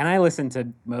and I listen to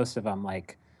most of them.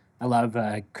 Like I love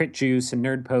Crit Juice and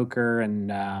Nerd Poker and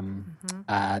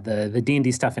the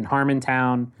D&D stuff in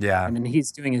Harmontown. Yeah. And then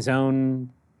he's doing his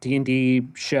own D&D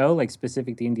show, like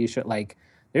specific D&D show. Like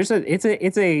I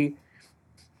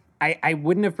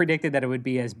wouldn't have predicted that it would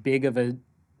be as big of a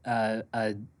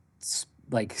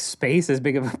space, as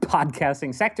big of a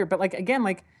podcasting sector. But like, again,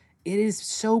 like it is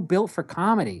so built for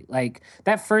comedy. Like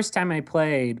that first time I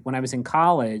played when I was in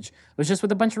college was just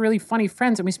with a bunch of really funny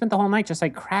friends. And we spent the whole night just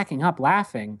like cracking up,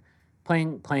 laughing,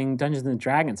 playing Dungeons and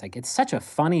Dragons. Like it's such a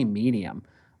funny medium.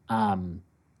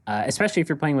 especially if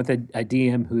you're playing with a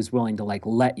DM who's willing to like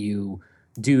let you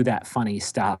do that funny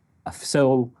stuff.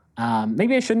 So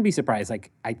maybe I shouldn't be surprised.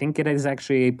 Like I think it is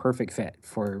actually a perfect fit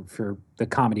for the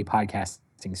comedy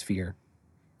podcasting sphere.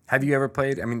 Have you ever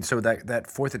played? I mean, so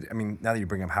that fourth. I mean, now that you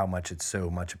bring up how much it's so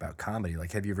much about comedy,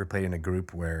 like, have you ever played in a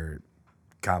group where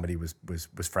comedy was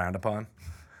frowned upon?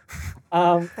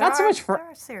 Not so much for. There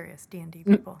are serious D&D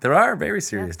people. There are very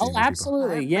serious. Oh, D&D people.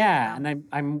 absolutely, I've yeah. played And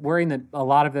I'm worrying that a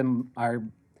lot of them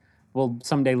will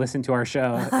someday listen to our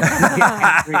show and get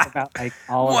angry about like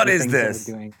all What of the is things this?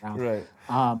 that we're doing around. Right.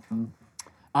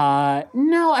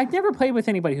 No, I've never played with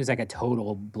anybody who's like a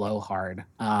total blowhard.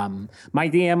 My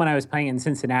DM when I was playing in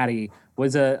Cincinnati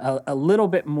was a little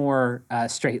bit more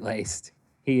straight laced.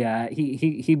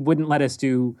 He wouldn't let us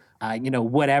do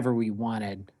whatever we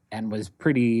wanted and was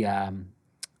pretty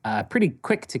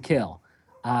quick to kill.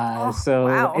 So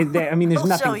wow. I mean, there's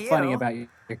He'll show nothing funny you. about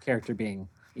your character being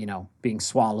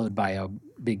swallowed by a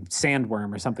big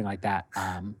sandworm or something like that.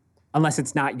 Unless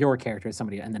it's not your character, it's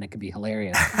somebody, and then it could be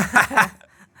hilarious.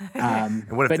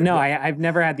 what if But the- no, I've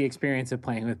never had the experience of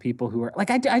playing with people who are like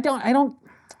I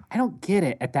don't get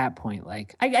it at that point.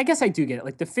 Like I guess I do get it.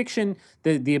 Like the fiction,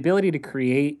 the ability to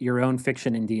create your own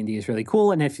fiction in D&D is really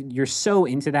cool. And if you're so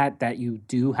into that you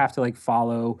do have to like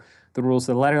follow the rules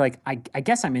to the letter, like I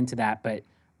guess I'm into that. But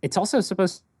it's also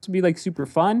supposed to be like super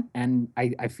fun, and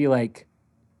I feel like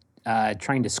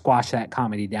trying to squash that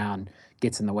comedy down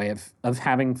gets in the way of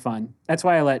having fun. That's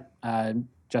why I let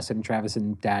Justin and Travis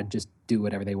and Dad just do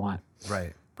whatever they want.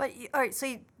 Right. But all right,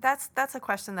 so that's a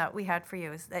question that we had for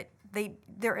you is that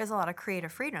there is a lot of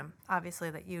creative freedom,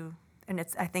 obviously, and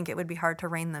I think it would be hard to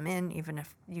rein them in even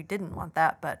if you didn't want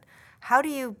that. But how do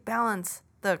you balance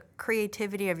the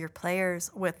creativity of your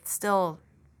players with still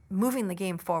moving the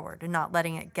game forward and not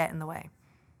letting it get in the way?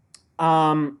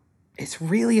 It's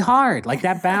really hard. Like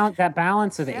that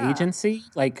balance of Yeah. agency,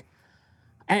 like,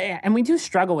 and we do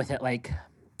struggle with it. Like,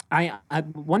 I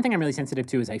one thing I'm really sensitive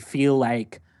to is I feel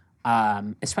like,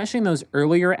 especially in those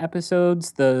earlier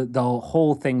episodes, the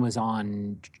whole thing was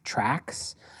on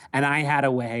tracks, and I had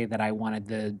a way that I wanted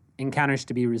the encounters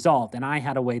to be resolved, and I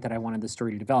had a way that I wanted the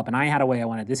story to develop, and I had a way I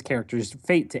wanted this character's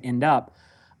fate to end up,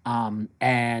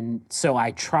 and so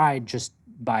I tried just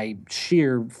by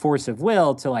sheer force of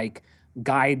will to like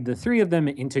guide the three of them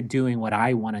into doing what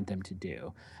I wanted them to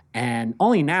do, and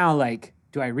only now like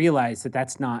do I realize that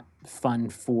that's not fun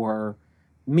for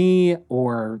me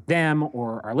or them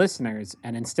or our listeners,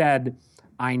 and instead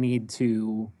I need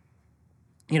to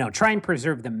try and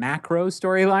preserve the macro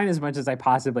storyline as much as I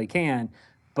possibly can,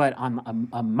 but on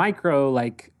a micro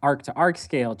like arc to arc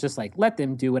scale, just like let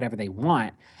them do whatever they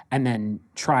want and then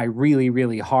try really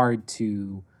really hard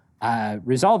to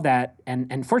resolve that.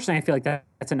 And fortunately I feel like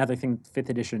that's another thing 5th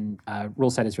edition rule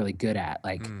set is really good at.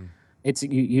 Like it's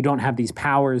you don't have these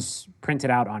powers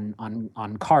printed out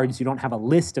on cards. You don't have a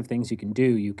list of things you can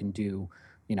do. You can do,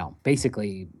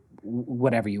 basically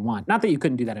whatever you want. Not that you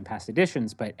couldn't do that in past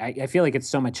editions, but I feel like it's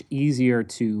so much easier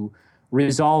to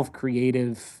resolve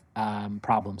creative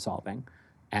problem solving,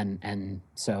 and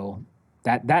so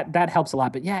that helps a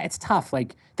lot. But yeah, it's tough.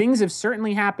 Like things have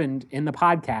certainly happened in the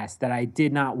podcast that I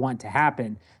did not want to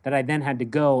happen. That I then had to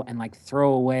go and like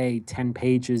throw away 10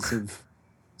 pages of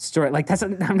story. Like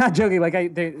I'm not joking. Like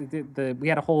we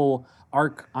had a whole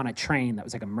arc on a train that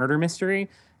was like a murder mystery,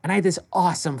 and I had this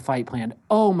awesome fight planned.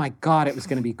 Oh my god, it was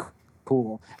going to be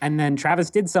cool. And then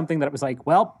Travis did something that was like,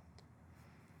 well,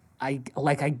 I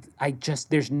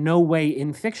just there's no way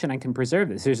in fiction I can preserve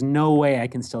this. There's no way I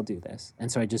can still do this.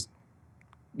 And so I just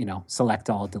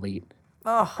select all, delete,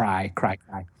 cry.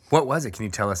 What was it? Can you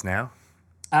tell us now?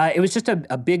 It was just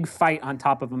a big fight on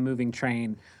top of a moving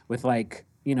train with like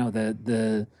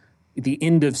the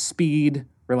end of speed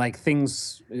or like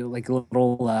things like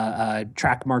little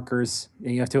track markers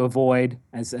that you have to avoid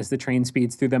as the train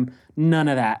speeds through them. None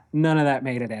of that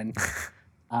made it in.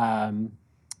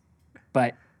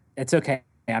 But it's okay.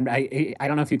 I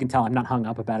don't know if you can tell I'm not hung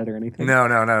up about it or anything. No.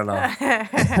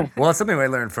 Well, it's something I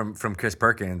learned from Chris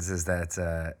Perkins is that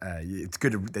it's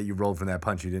good that you rolled from that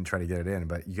punch. You didn't try to get it in,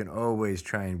 but you can always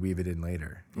try and weave it in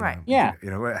later. Right. Yeah.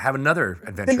 Have another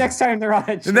adventure. The next time they're on a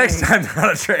train. The next time they're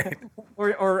on a train.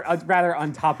 or rather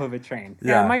on top of a train.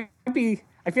 Yeah. It might be.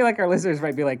 I feel like our listeners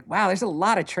might be like, "Wow, there's a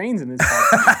lot of trains in this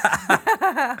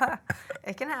podcast."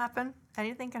 It can happen.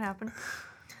 Anything can happen.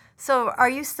 So, are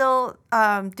you still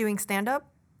doing stand-up?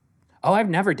 Oh, I've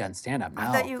never done stand-up. No.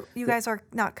 I thought you guys are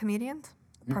not comedians,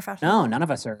 professional. No, none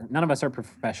of us are. None of us are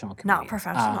professional comedians. Not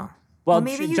professional. Well,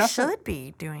 maybe you Justin, should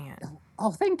be doing it. Oh,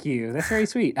 thank you. That's very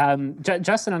sweet.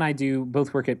 Justin and I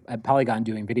both work at Polygon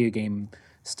doing video game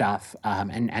stuff,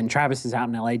 and Travis is out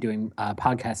in LA doing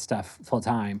podcast stuff full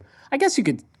time. I guess you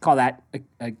could call that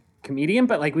a comedian,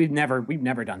 but like we've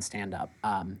never done stand up.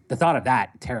 The thought of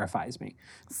that terrifies me.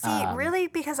 See, really,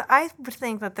 because I would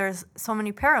think that there's so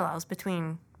many parallels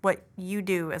between what you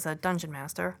do as a dungeon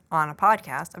master on a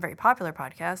podcast, a very popular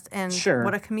podcast, and Sure.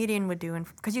 what a comedian would do,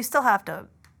 because you still have to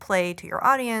play to your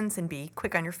audience and be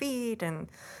quick on your feet and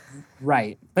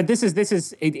Right. But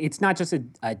it's not just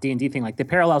a D&D thing. Like the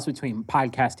parallels between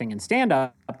podcasting and stand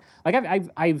up, like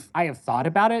I have thought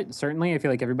about it. Certainly. I feel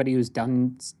like anybody who's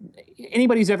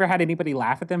ever had anybody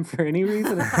laugh at them for any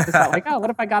reason, it's not like, oh, what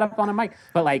if I got up on a mic?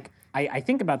 But like, I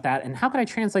think about that and how could I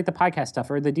translate the podcast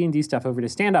stuff or the D&D stuff over to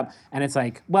stand up? And it's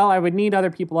like, well, I would need other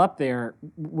people up there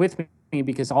with me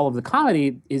because all of the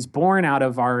comedy is born out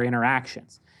of our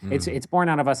interactions. It's born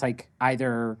out of us like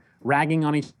either ragging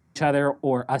on each other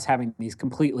or us having these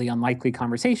completely unlikely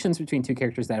conversations between two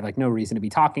characters that have like no reason to be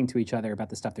talking to each other about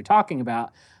the stuff they're talking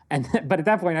about. But at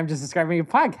that point, I'm just describing a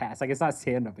podcast. Like it's not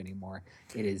stand up anymore.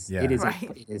 It is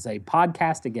Right. it is a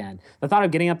podcast again. The thought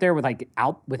of getting up there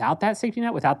without that safety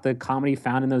net, without the comedy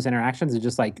found in those interactions, is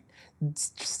just like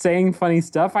saying funny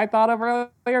stuff I thought of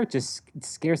earlier just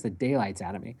scares the daylights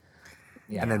out of me.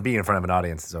 Yeah. And then being in front of an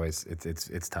audience is always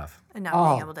it's tough. not Oh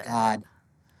being able to God. edit.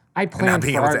 I And not planned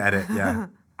being for able to our- edit, yeah.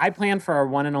 I planned for our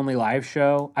one and only live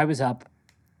show. I was up.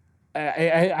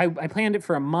 I planned it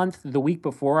for a month. The week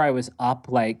before, I was up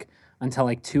like until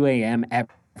like 2 a.m.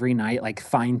 every night, like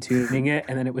fine tuning it,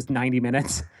 and then it was 90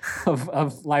 minutes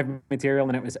of live material,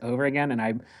 and it was over again. And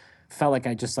I felt like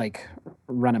I just like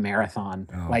run a marathon.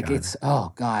 Oh, like God. it's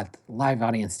live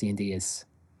audience D&D is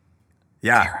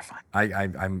Yeah.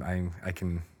 terrifying. I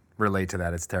can relate to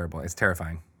that. It's terrible. It's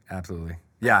terrifying. Absolutely.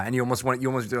 Yeah, and you almost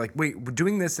do like, wait,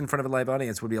 doing this in front of a live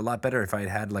audience would be a lot better if I had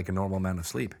had like a normal amount of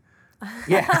sleep.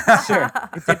 Yeah, sure.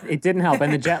 It didn't help,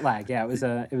 and the jet lag. Yeah, it was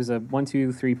a 1,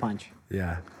 2, 3 punch.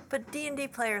 Yeah. But D&D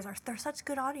players they're such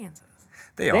good audiences.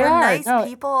 They They They're are. are. nice no.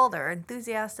 people. They're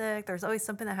enthusiastic. There's always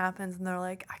something that happens, and they're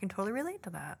like, I can totally relate to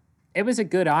that. It was a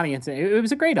good audience. It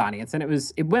was a great audience, and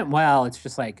it went well. It's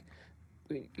just like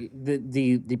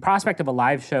the prospect of a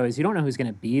live show is you don't know who's going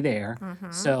to be there,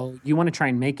 so you want to try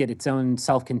and make it its own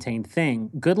self-contained thing.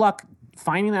 Good luck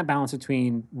finding that balance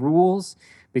between rules,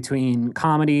 between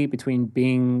comedy, between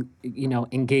being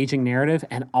engaging narrative,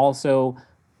 and also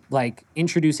like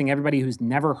introducing everybody who's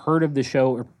never heard of the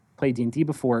show or played D&D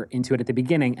before into it at the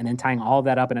beginning, and then tying all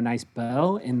that up in a nice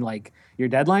bow in like your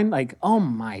deadline. Like, oh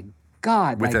my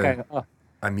God! With like,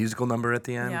 a musical number at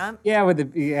the end. Yeah. with the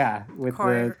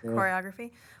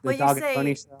Choreography. Well, Dog you and say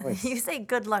Pony show is- you say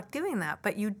good luck doing that,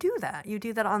 but you do that. You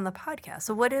do that on the podcast.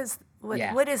 So what is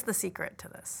Yeah. what is the secret to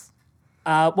this?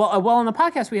 well, on the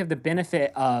podcast we have the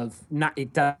benefit of not.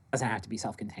 It doesn't have to be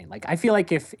self-contained. Like I feel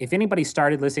like if anybody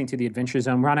started listening to the Adventure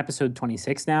Zone, we're on episode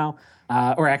 26 now,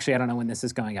 or actually I don't know when this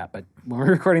is going up, but when we're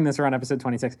recording this, we're on episode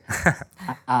 26.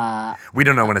 We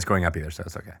don't know when it's going up either, so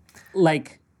it's okay.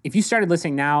 Like if you started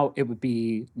listening now, it would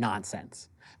be nonsense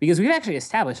because we've actually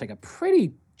established like a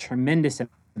pretty tremendous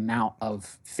amount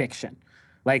of fiction.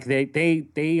 Like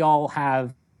they all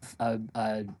have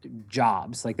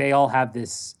jobs. Like they all have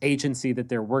this agency that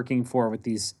they're working for with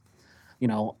these,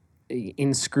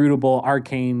 inscrutable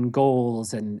arcane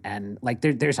goals and like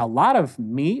there's a lot of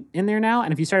meat in there now.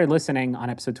 And if you started listening on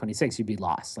episode 26, you'd be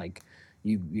lost. Like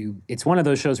you it's one of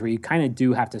those shows where you kind of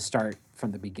do have to start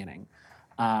from the beginning.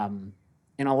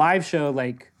 In a live show,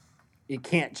 like it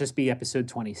can't just be episode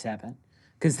 27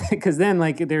 because then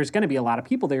like there's going to be a lot of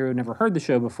people there who never heard the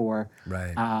show before.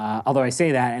 Right. Although I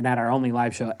say that, and at our only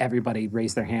live show, everybody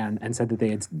raised their hand and said that they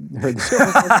had heard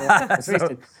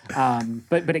the show.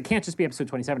 But it can't just be episode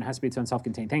 27. It has to be its own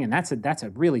self-contained thing, and that's a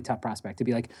really tough prospect to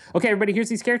be like, okay, everybody, here's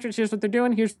these characters, here's what they're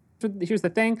doing, here's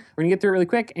the thing. We're gonna get through it really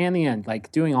quick, and the end.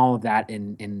 Like doing all of that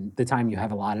in the time you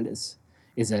have allotted it's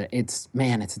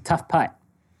a tough putt.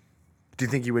 Do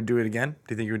you think you would do it again?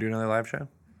 Do you think you would do another live show?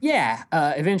 Yeah,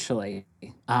 eventually.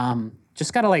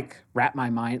 Just got to like wrap my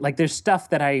mind. Like there's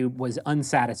stuff that I was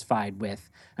unsatisfied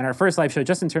with in our first live show,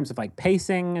 just in terms of like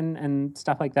pacing and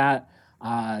stuff like that.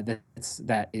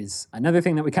 That is another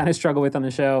thing that we kind of struggle with on the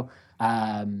show.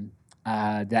 That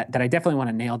I definitely want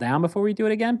to nail down before we do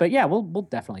it again. But yeah, we'll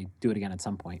definitely do it again at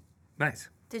some point. Nice.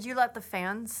 Did you let the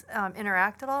fans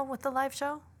interact at all with the live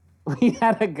show? We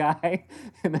had a guy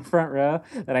in the front row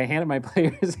that I handed my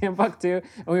player's handbook to,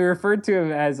 and we referred to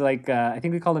him as like, I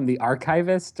think we called him the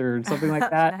archivist or something like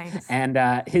that. Nice. And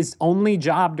his only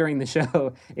job during the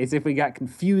show is if we got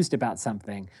confused about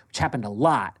something, which happened a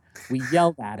lot, we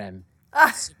yelled at him,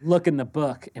 look in the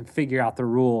book, and figure out the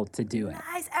rule to do it.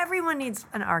 Guys, everyone needs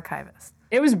an archivist.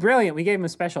 It was brilliant. We gave him a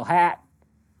special hat.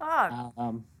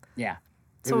 Yeah.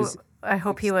 It So was, I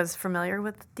hope he was familiar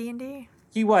with D&D.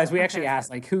 he was. We actually asked,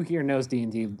 like, who here knows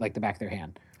D&D like the back of their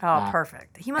hand? Oh,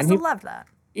 perfect. He must he- have loved that.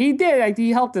 He did. Like,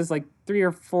 he helped us like 3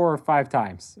 or 4 or 5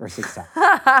 times or 6 times. He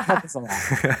helped us a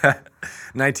lot.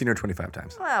 19 or 25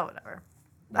 times. Well, whatever.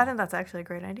 I think that's actually a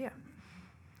great idea.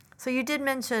 So you did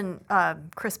mention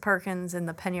Chris Perkins and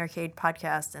the Penny Arcade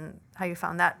podcast and how you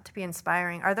found that to be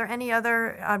inspiring. Are there any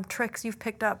other tricks you've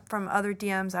picked up from other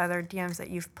DMs, either DMs that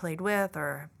you've played with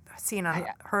or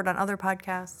heard on other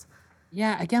podcasts?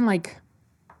 Yeah, again, like,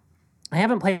 I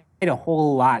haven't played a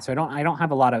whole lot, so I don't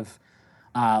have a lot of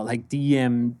like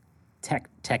DM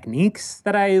techniques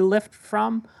that I lift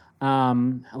from.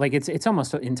 Like it's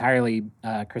almost entirely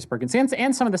Chris Perkins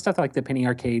and some of the stuff that, like, the Penny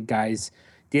Arcade guys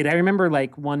did. I remember,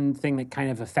 like, one thing that kind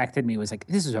of affected me was, like,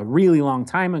 this is a really long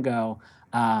time ago.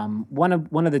 One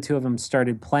of the two of them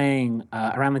started playing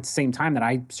around the same time that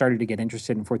I started to get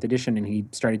interested in 4th edition, and he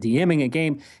started DMing a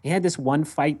game. He had this one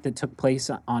fight that took place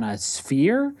on a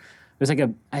sphere. It was like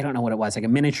I don't know what it was, like a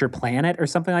miniature planet or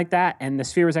something like that. And the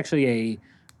sphere was actually a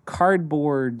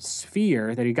cardboard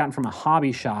sphere that he'd gotten from a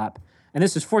hobby shop. And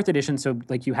this was 4th edition, so,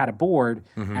 like, you had a board,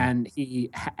 and he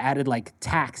added, like,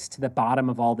 tacks to the bottom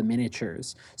of all the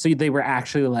miniatures. So they were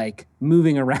actually, like,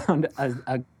 moving around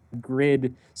a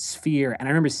grid sphere. And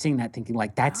I remember seeing that thinking,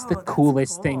 like, that's the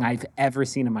coolest thing I've ever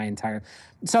seen in my entire...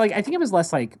 So, like, I think it was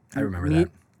less like... I remember that.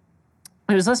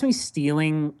 It was less me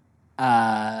stealing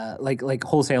like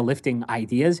wholesale lifting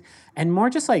ideas, and more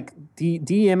just, like,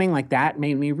 DMing like that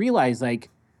made me realize, like,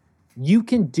 you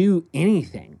can do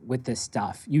anything with this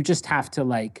stuff. You just have to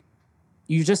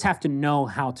know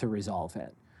how to resolve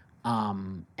it.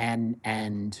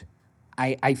 And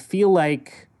I feel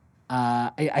like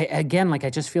I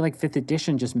just feel like 5th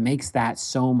edition just makes that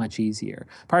so much easier.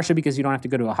 Partially because you don't have to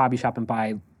go to a hobby shop and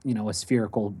buy, a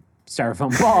spherical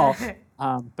styrofoam ball.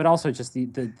 But also just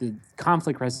the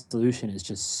conflict resolution is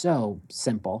just so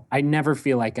simple. I never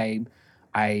feel like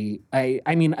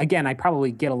I mean, again, I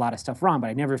probably get a lot of stuff wrong, but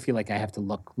I never feel like I have to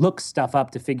look stuff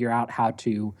up to figure out how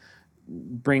to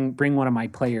bring one of my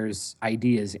players'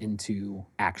 ideas into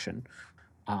action.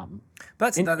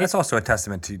 That's also a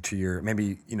testament to your,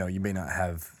 maybe, you may not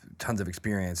have tons of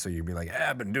experience, so you'd be like,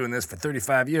 I've been doing this for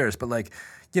 35 years, but, like,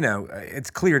 it's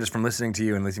clear just from listening to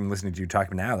you and listening to you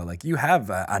talk now that, like, you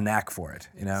have a knack for it,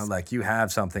 like, you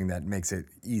have something that makes it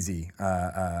easy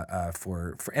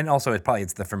for and also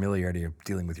it's the familiarity of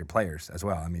dealing with your players as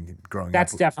well. I mean, growing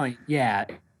That's up. definitely, yeah.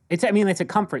 It's a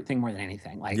comfort thing more than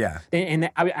anything. Like, Yeah. And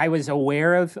I was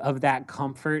aware of that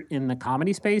comfort in the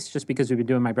comedy space just because we've been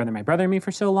doing My Brother and Me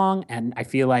for so long. And I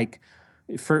feel like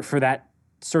for that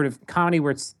sort of comedy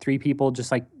where it's 3 people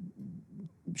just, like,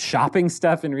 shopping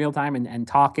stuff in real time and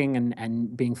talking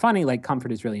and being funny, like,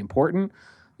 comfort is really important.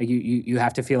 Like, you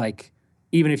have to feel like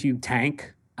even if you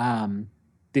tank,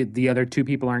 the other 2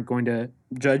 people aren't going to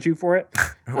judge you for it.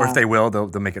 Or if they will, they'll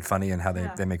make it funny and how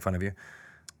they make fun of you.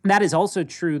 That is also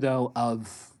true, though,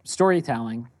 of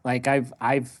storytelling. Like,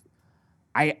 I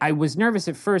was nervous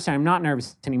at first, and I'm not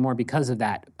nervous anymore because of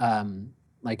that.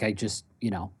 Like, I just,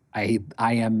 I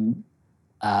am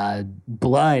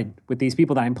blood with these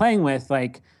people that I'm playing with.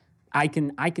 Like, I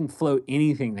can float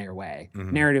anything their way,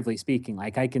 narratively speaking.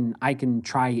 Like, I can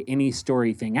try any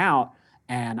story thing out,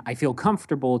 and I feel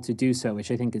comfortable to do so, which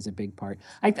I think is a big part.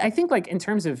 I think, like, in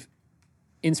terms of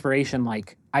inspiration,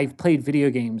 like, I've played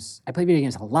video games. I play video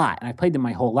games a lot, and I've played them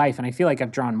my whole life, and I feel like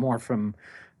I've drawn more from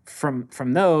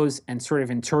those and sort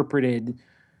of interpreted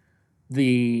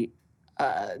the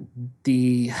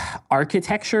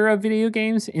architecture of video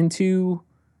games into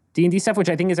D&D stuff, which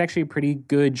I think is actually a pretty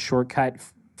good shortcut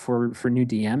for new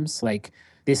DMs. Like,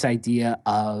 this idea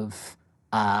of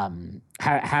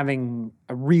having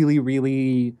a really,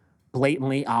 really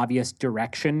blatantly obvious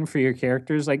direction for your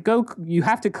characters. Like, you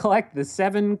have to collect the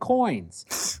 7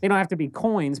 coins. They don't have to be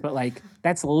coins, but, like,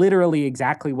 that's literally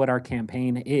exactly what our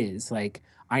campaign is. Like,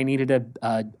 I needed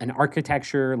an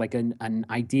architecture, like an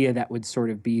idea that would sort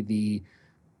of be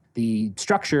the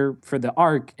structure for the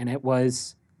arc, and it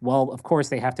was, well, of course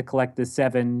they have to collect the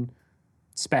 7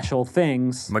 special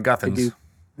things. MacGuffins.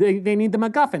 They need the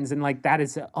MacGuffins, and, like, that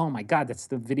is, oh my God, that's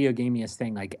the video gamiest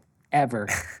thing, like, ever.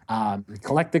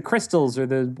 Collect the crystals or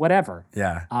the whatever.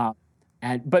 Yeah.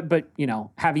 But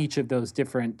have each of those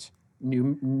different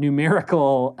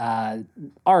numerical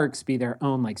arcs be their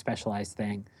own, like, specialized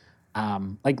thing. I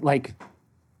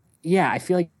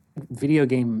feel like video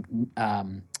game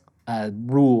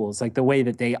rules, like the way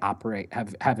that they operate,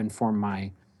 have informed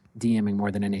my DMing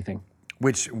more than anything.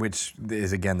 Which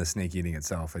is, again, the snake eating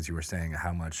itself, as you were saying,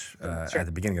 how much at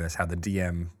the beginning of this, how the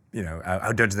DM,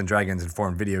 how Dungeons and Dragons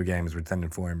informed video games, which then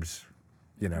informs,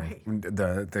 you know, Right.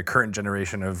 the current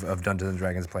generation of Dungeons and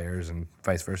Dragons players and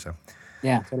vice versa.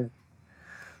 Yeah, totally.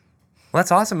 Well,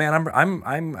 that's awesome, man.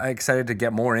 I'm excited to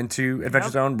get more into Adventure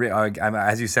Zone.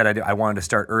 As you said, I wanted to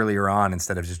start earlier on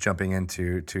instead of just jumping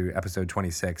into episode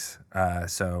 26.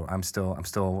 So I'm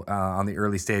still on the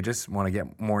early stages. Want to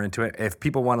get more into it. If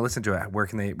people want to listen to it, where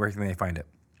can they find it?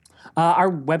 Our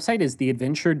website is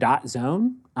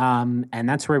theadventure.zone, and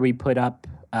that's where we put up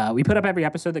every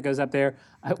episode that goes up there.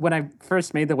 When I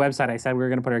first made the website, I said we were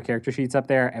going to put our character sheets up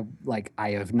there. And,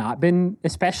 I have not been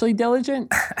especially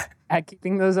diligent at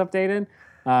keeping those updated.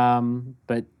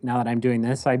 But now that I'm doing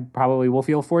this, I probably will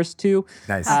feel forced to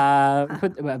Nice.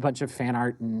 put a bunch of fan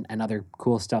art and other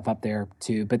cool stuff up there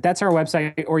too. But that's our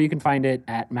website, or you can find it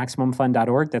at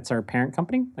MaximumFun.org. That's our parent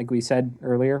company, like I said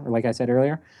earlier.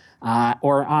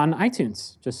 Or on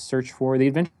iTunes. Just search for The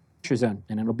Adventure Zone,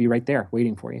 and it'll be right there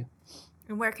waiting for you.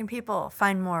 And where can people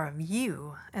find more of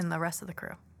you and the rest of the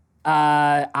crew?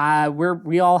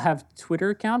 We all have Twitter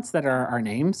accounts that are our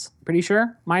names, pretty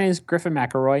sure. Mine is Griffin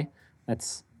McElroy.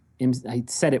 That's I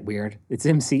said it weird. It's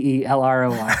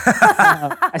MCELROY.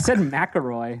 I said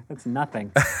McElroy. That's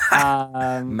nothing.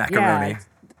 Macaroni. Yeah,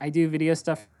 I do video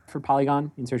stuff for Polygon.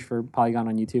 You can search for Polygon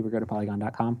on YouTube or go to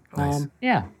polygon.com. Nice.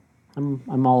 Yeah,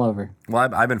 I'm all over.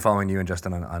 Well, I've been following you and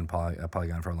Justin on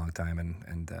Polygon for a long time,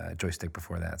 and Joystick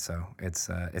before that. So it's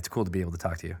cool to be able to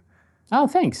talk to you. Oh,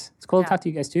 thanks. It's cool Yeah. to talk to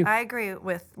you guys too. I agree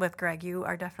with Greg. You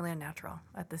are definitely a natural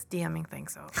at this DMing thing,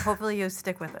 so hopefully you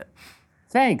stick with it.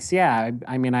 Thanks. Yeah,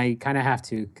 I mean, I kind of have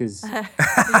to because Your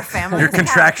family You're is happy,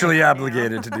 contractually you know?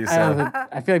 obligated to do so.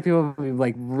 I feel like people will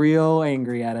be real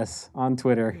angry at us on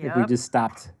Twitter if we Yep. just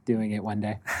stopped doing it one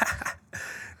day.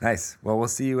 Nice. Well, we'll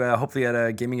see you hopefully at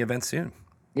a gaming event soon.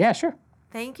 Yeah, sure.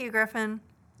 Thank you, Griffin.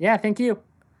 Yeah, thank you.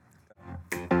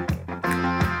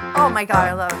 Oh my God,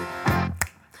 I love it.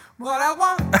 What I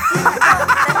want.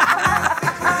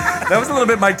 That was a little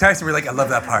bit Mike Tyson. We're like, I love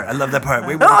that part. I love that part.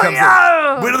 Wait, when it Oh, comes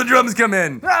yeah! in. Wait till the drums come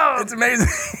in. No! It's amazing.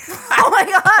 Oh my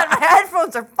God, my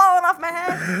headphones are falling off my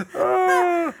head.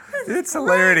 Oh, it's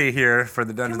hilarity here for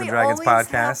the Can Dungeons we and Dragons always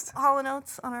podcast. have Hall &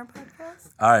 Oates on our podcast?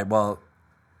 All right, well,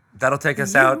 that'll take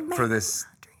us You out make for this.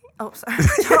 Oh, sorry.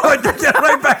 Get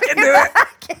right back into it.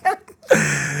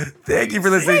 Thank you for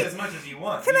listening. As much as you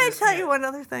want. Can I tell you one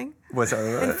other thing? What's In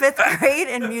up? 5th grade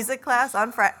in music class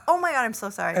on Friday. Oh my God, I'm so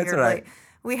sorry. That's You're all right. late.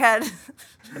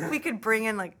 We could bring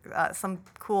in some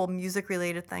cool music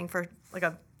related thing for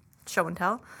a show and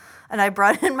tell. And I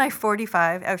brought in my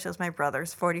 45, actually it was my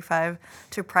brother's 45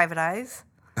 to Private Eyes.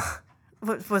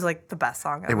 was the best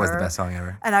song ever. It was the best song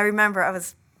ever. And I remember I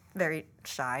was very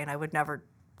shy and I would never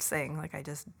sing like I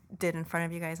just did in front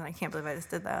of you guys, and I can't believe I just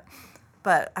did that.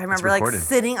 But I remember recorded.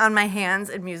 sitting on my hands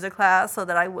in music class so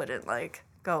that I wouldn't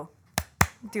go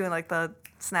doing the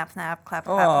snap, clap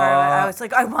part of it. I was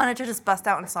I wanted to just bust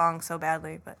out in song so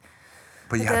badly, but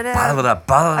But you I gotta did it. bottle it up,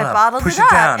 bottle it I up. bottled push it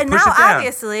up. down, And push now it down.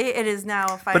 obviously it is now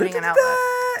finding an outlet.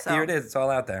 So Here it is. It's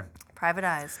all out there. Private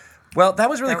Eyes. Well, that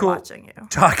was really They're cool. watching you.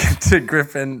 Talking to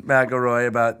Griffin McElroy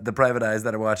about the private eyes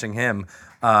that are watching him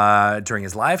during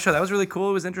his live show. That was really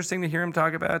cool. It was interesting to hear him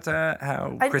talk about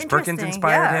how Chris Perkins Interesting,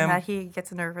 inspired him. How he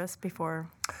gets nervous before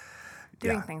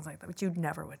doing Yeah. things like that, which you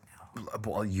never would know.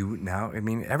 Well,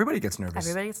 everybody gets nervous.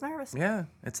 Everybody gets nervous. Yeah,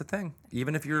 it's a thing.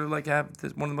 Even if you're have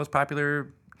one of the most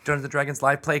popular Dungeons and Dragons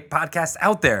live play podcasts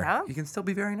out there, Yeah. you can still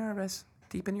be very nervous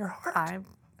deep in your heart.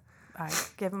 I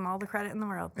give him all the credit in the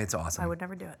world. It's awesome. I would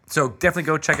never do it. So definitely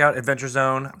go check out Adventure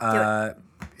Zone.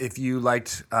 If you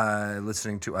liked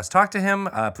listening to us talk to him,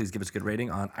 please give us a good rating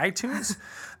on iTunes.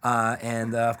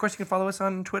 And of course, you can follow us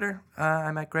on Twitter.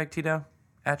 I'm at Greg Tito,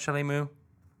 at Shelly Moo.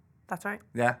 That's right.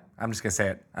 Yeah, I'm just going to say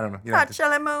it. I don't know. You don't have Not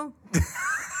Shelly Moo.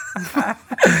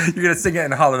 You're going to sing it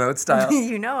in Hall & Oates style.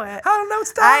 You know it. Hall &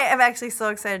 Oates style. I am actually so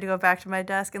excited to go back to my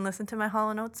desk and listen to my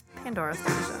Hall & Oates Pandora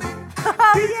station.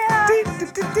 Oh, yeah.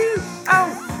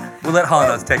 We'll let Hall &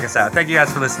 Oates take us out. Thank you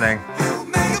guys for listening.